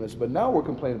you're giving us, but now we're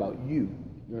complaining about you,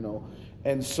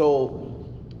 And so,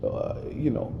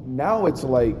 now it's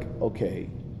like, okay,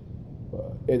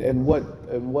 and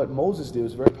what Moses did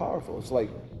was very powerful. It's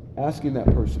like asking that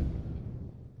person,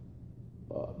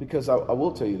 because I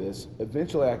will tell you this,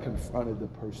 eventually I confronted the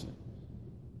person,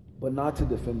 but not to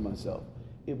defend myself.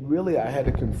 I had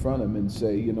to confront him and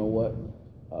say, you know what,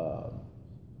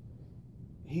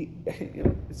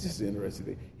 it's just an interesting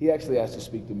thing. He actually asked to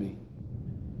speak to me,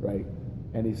 right?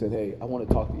 And he said, hey, I want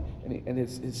to talk to you. And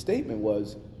his statement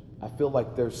was, I feel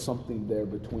like there's something there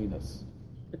between us.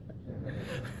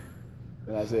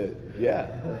 And I said, yeah.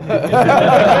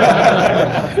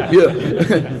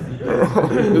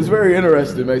 It was very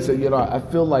interesting. I said, I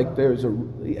feel like there's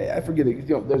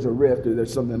there's a rift or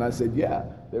there's something. I said, yeah,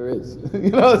 there is.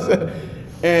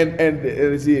 And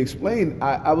as he explained,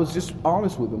 I was just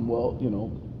honest with him. Well,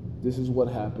 this is what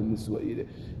happened. This is what you did.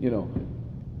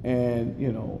 And,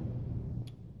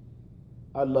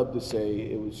 I'd love to say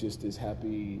it was just this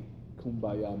happy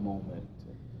kumbaya moment.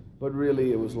 But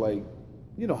really, it was like,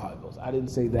 you know how it goes. I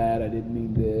didn't say that. I didn't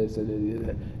mean this.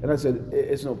 And I said,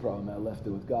 it's no problem. I left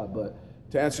it with God. But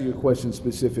to answer your question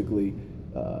specifically,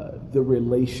 the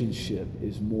relationship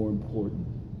is more important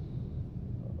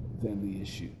than the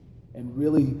issue. And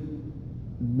really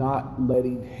not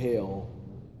letting hell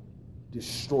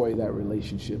destroy that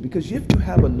relationship. Because if you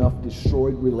have enough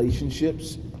destroyed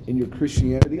relationships in your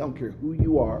Christianity, I don't care who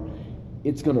you are,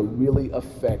 it's going to really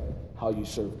affect how you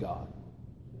serve God.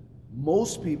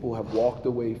 Most people have walked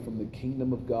away from the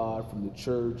kingdom of God, from the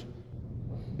church,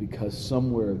 because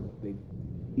somewhere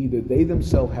either they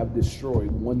themselves have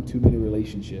destroyed one too many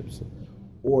relationships,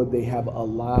 or they have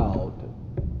allowed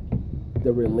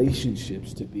the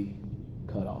relationships to be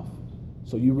cut off.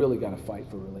 So you really got to fight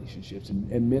for relationships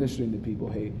and ministering to people.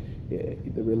 Hey,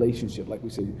 the relationship, like we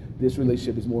say, this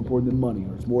relationship is more important than money,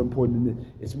 or it's more important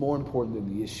than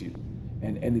the issue.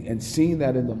 And seeing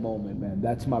that in the moment, man,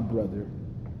 that's my brother.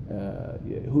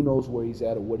 Who knows where he's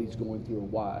at or what he's going through or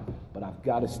why, but I've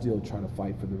got to still try to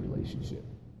fight for the relationship.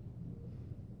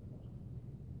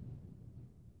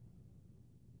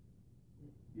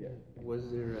 Yeah. Was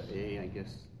there I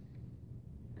guess,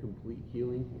 complete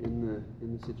healing in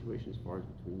the situation as far as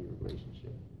between your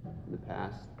relationship? In the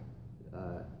past,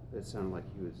 it sounded like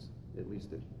he was at least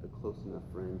a close enough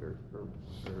friend or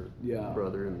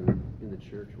brother in the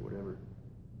church or whatever.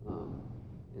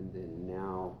 And then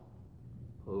now,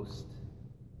 post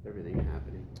everything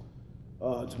happening.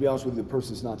 To be honest with you, the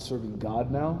person's not serving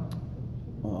God now.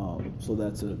 So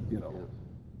that's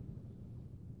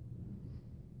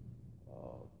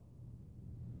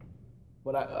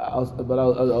But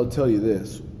I'll tell you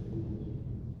this.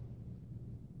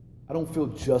 I don't feel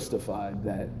justified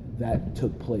that that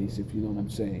took place, if you know what I'm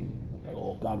saying. Like,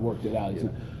 oh, God worked it out.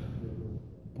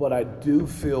 But I do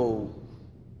feel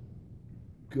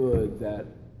good that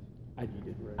I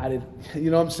didn't,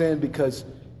 you know what I'm saying? Because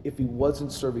if he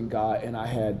wasn't serving God and I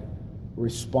had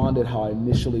responded how I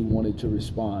initially wanted to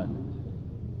respond,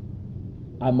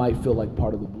 I might feel like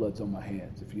part of the blood's on my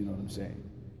hands, if you know what I'm saying.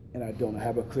 And I don't. I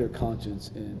have a clear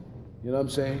conscience, and you know what I'm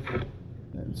saying?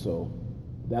 And so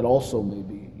that also may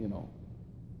be,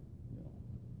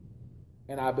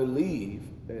 and I believe,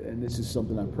 and this is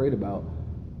something I prayed about,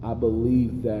 I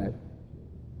believe that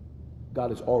God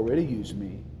has already used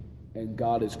me, and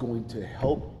God is going to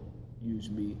help use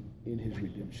me in his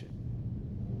redemption.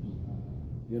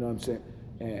 You know what I'm saying?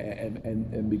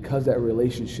 And because that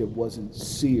relationship wasn't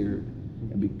seared,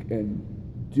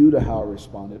 and due to how I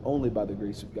responded, only by the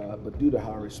grace of God, but due to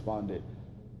how I responded,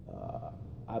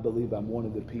 I believe I'm one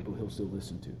of the people he'll still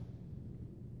listen to.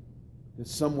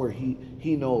 It's somewhere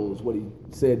he knows what he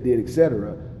said, did,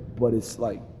 etc. But it's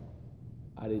like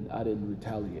I didn't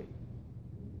retaliate.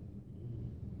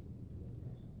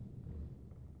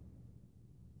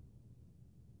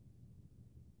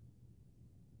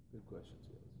 Good questions,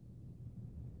 guys.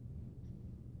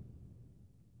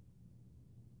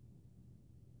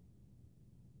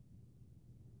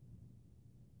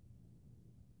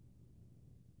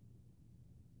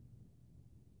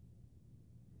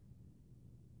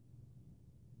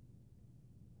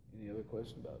 Any other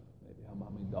question about maybe how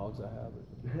many dogs I have?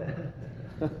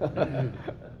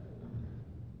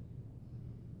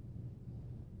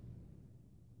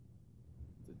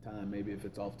 It's a time, maybe if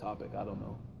it's off topic, I don't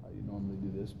know how you normally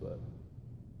do this, but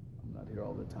I'm not here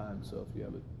all the time, so if you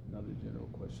have another general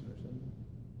question or something.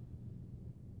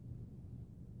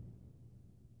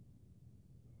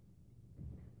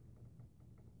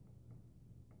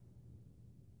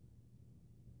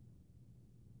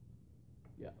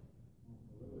 Yeah. A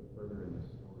little bit further in the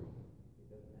story, it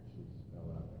doesn't actually spell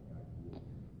out that God healed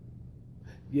him.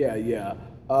 Yeah.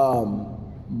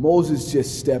 Moses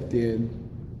just stepped in,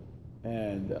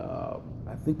 and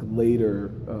I think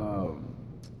later,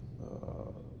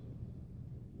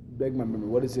 beg my memory,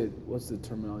 what is it? What's the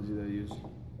terminology that I use?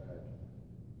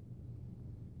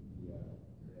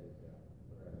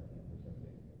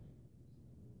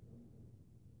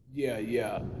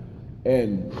 Yeah.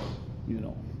 And,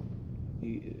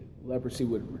 leprosy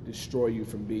would destroy you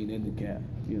from being in the camp,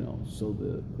 so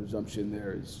the presumption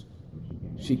there is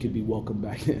she could be welcomed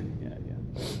back in. Yeah.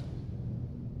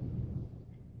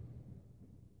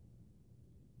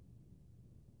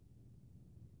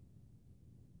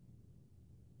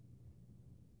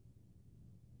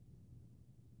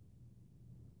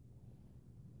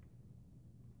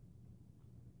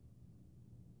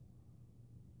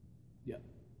 Yeah.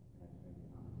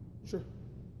 Sure.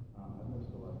 I've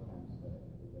noticed a lot of times that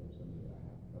if there's ever somebody that I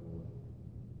have trouble with,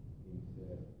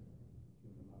 instead of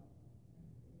chewing them up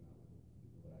and putting out with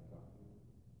people that I talk to,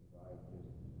 if I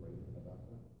just pray about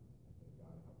them, I say,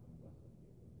 God, help them, bless them,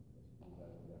 give them, squeeze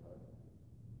out of their heart.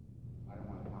 I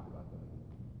don't want to talk about them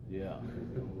anymore. Yeah.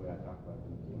 The only way I talk about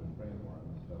them is when I'm praying for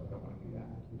them, so I don't want to do that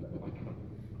because I don't want to.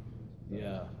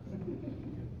 Yeah.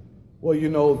 Well,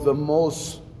 the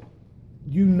most,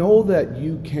 that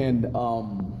you can,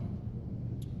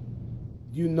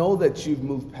 that you've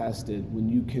moved past it when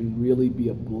you can really be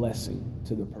a blessing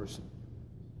to the person.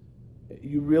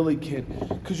 You really can,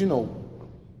 because,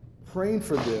 praying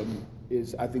for them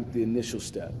is, I think, the initial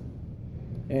step.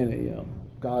 And,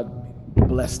 God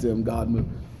bless them, God move.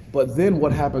 But then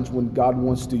what happens when God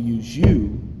wants to use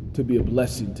you to be a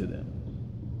blessing to them?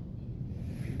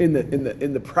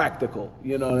 In the practical,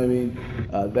 you know what I mean?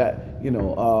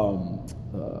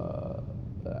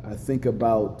 I think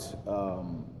about, I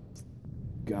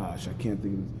can't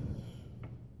think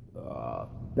of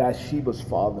Bathsheba's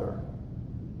father,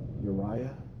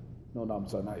 Uriah? No, I'm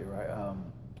sorry, not Uriah.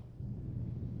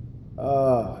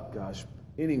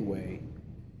 Anyway,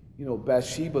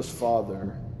 Bathsheba's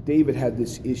father, David had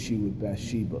this issue with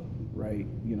Bathsheba, right?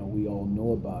 We all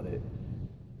know about it.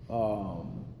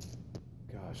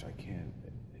 I can't.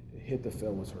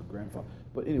 Ahithophel was her grandfather.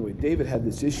 But anyway, David had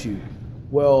this issue.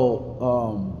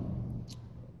 Well,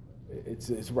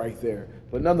 it's right there.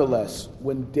 But nonetheless,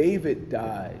 when David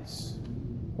dies,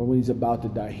 or when he's about to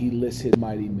die, he lists his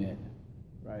mighty men,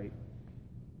 right?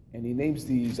 And he names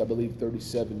these, I believe,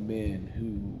 37 men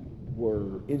who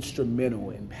were instrumental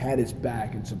and had his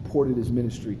back and supported his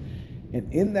ministry. And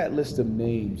in that list of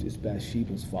names is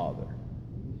Bathsheba's father.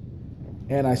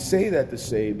 And I say that to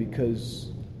say because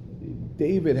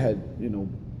David had,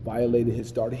 violated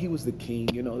his daughter. He was the king,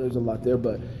 there's a lot there,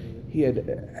 but he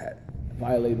had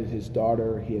violated his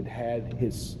daughter. He had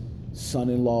his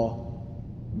son-in-law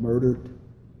murdered.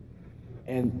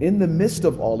 And in the midst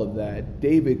of all of that,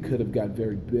 David could have got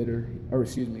very bitter, or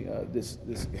excuse me, this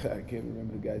guy, I can't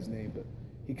remember the guy's name, but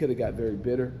he could have got very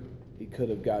bitter. He could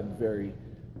have gotten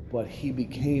but he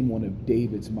became one of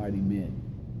David's mighty men,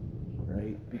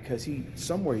 right? Because he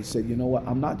said, you know what,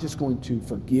 I'm not just going to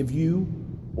forgive you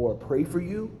or pray for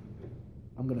you,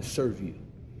 I'm going to serve you.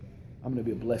 I'm going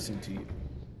to be a blessing to you.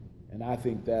 And I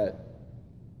think that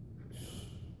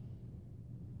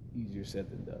easier said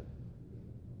than done.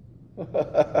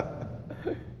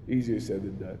 Easier said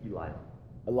than done.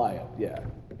 Eliab, yeah.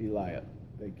 Eliab.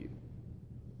 Thank you.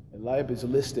 Eliab is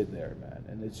listed there, man.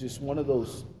 And it's just one of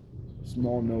those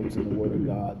small notes in the Word of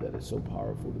God that is so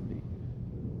powerful to me.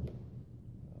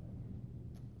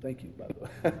 Thank you, by the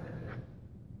way.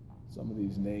 Some of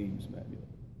these names, man,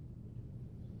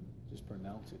 just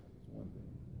pronounce it. It's one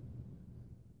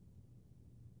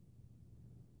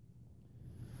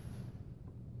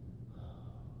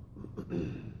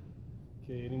thing.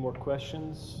 Okay, any more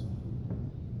questions?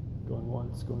 Going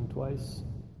once, going twice?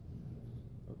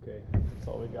 Okay, that's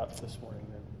all we got this morning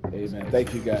then. Amen.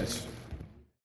 Thank you, guys.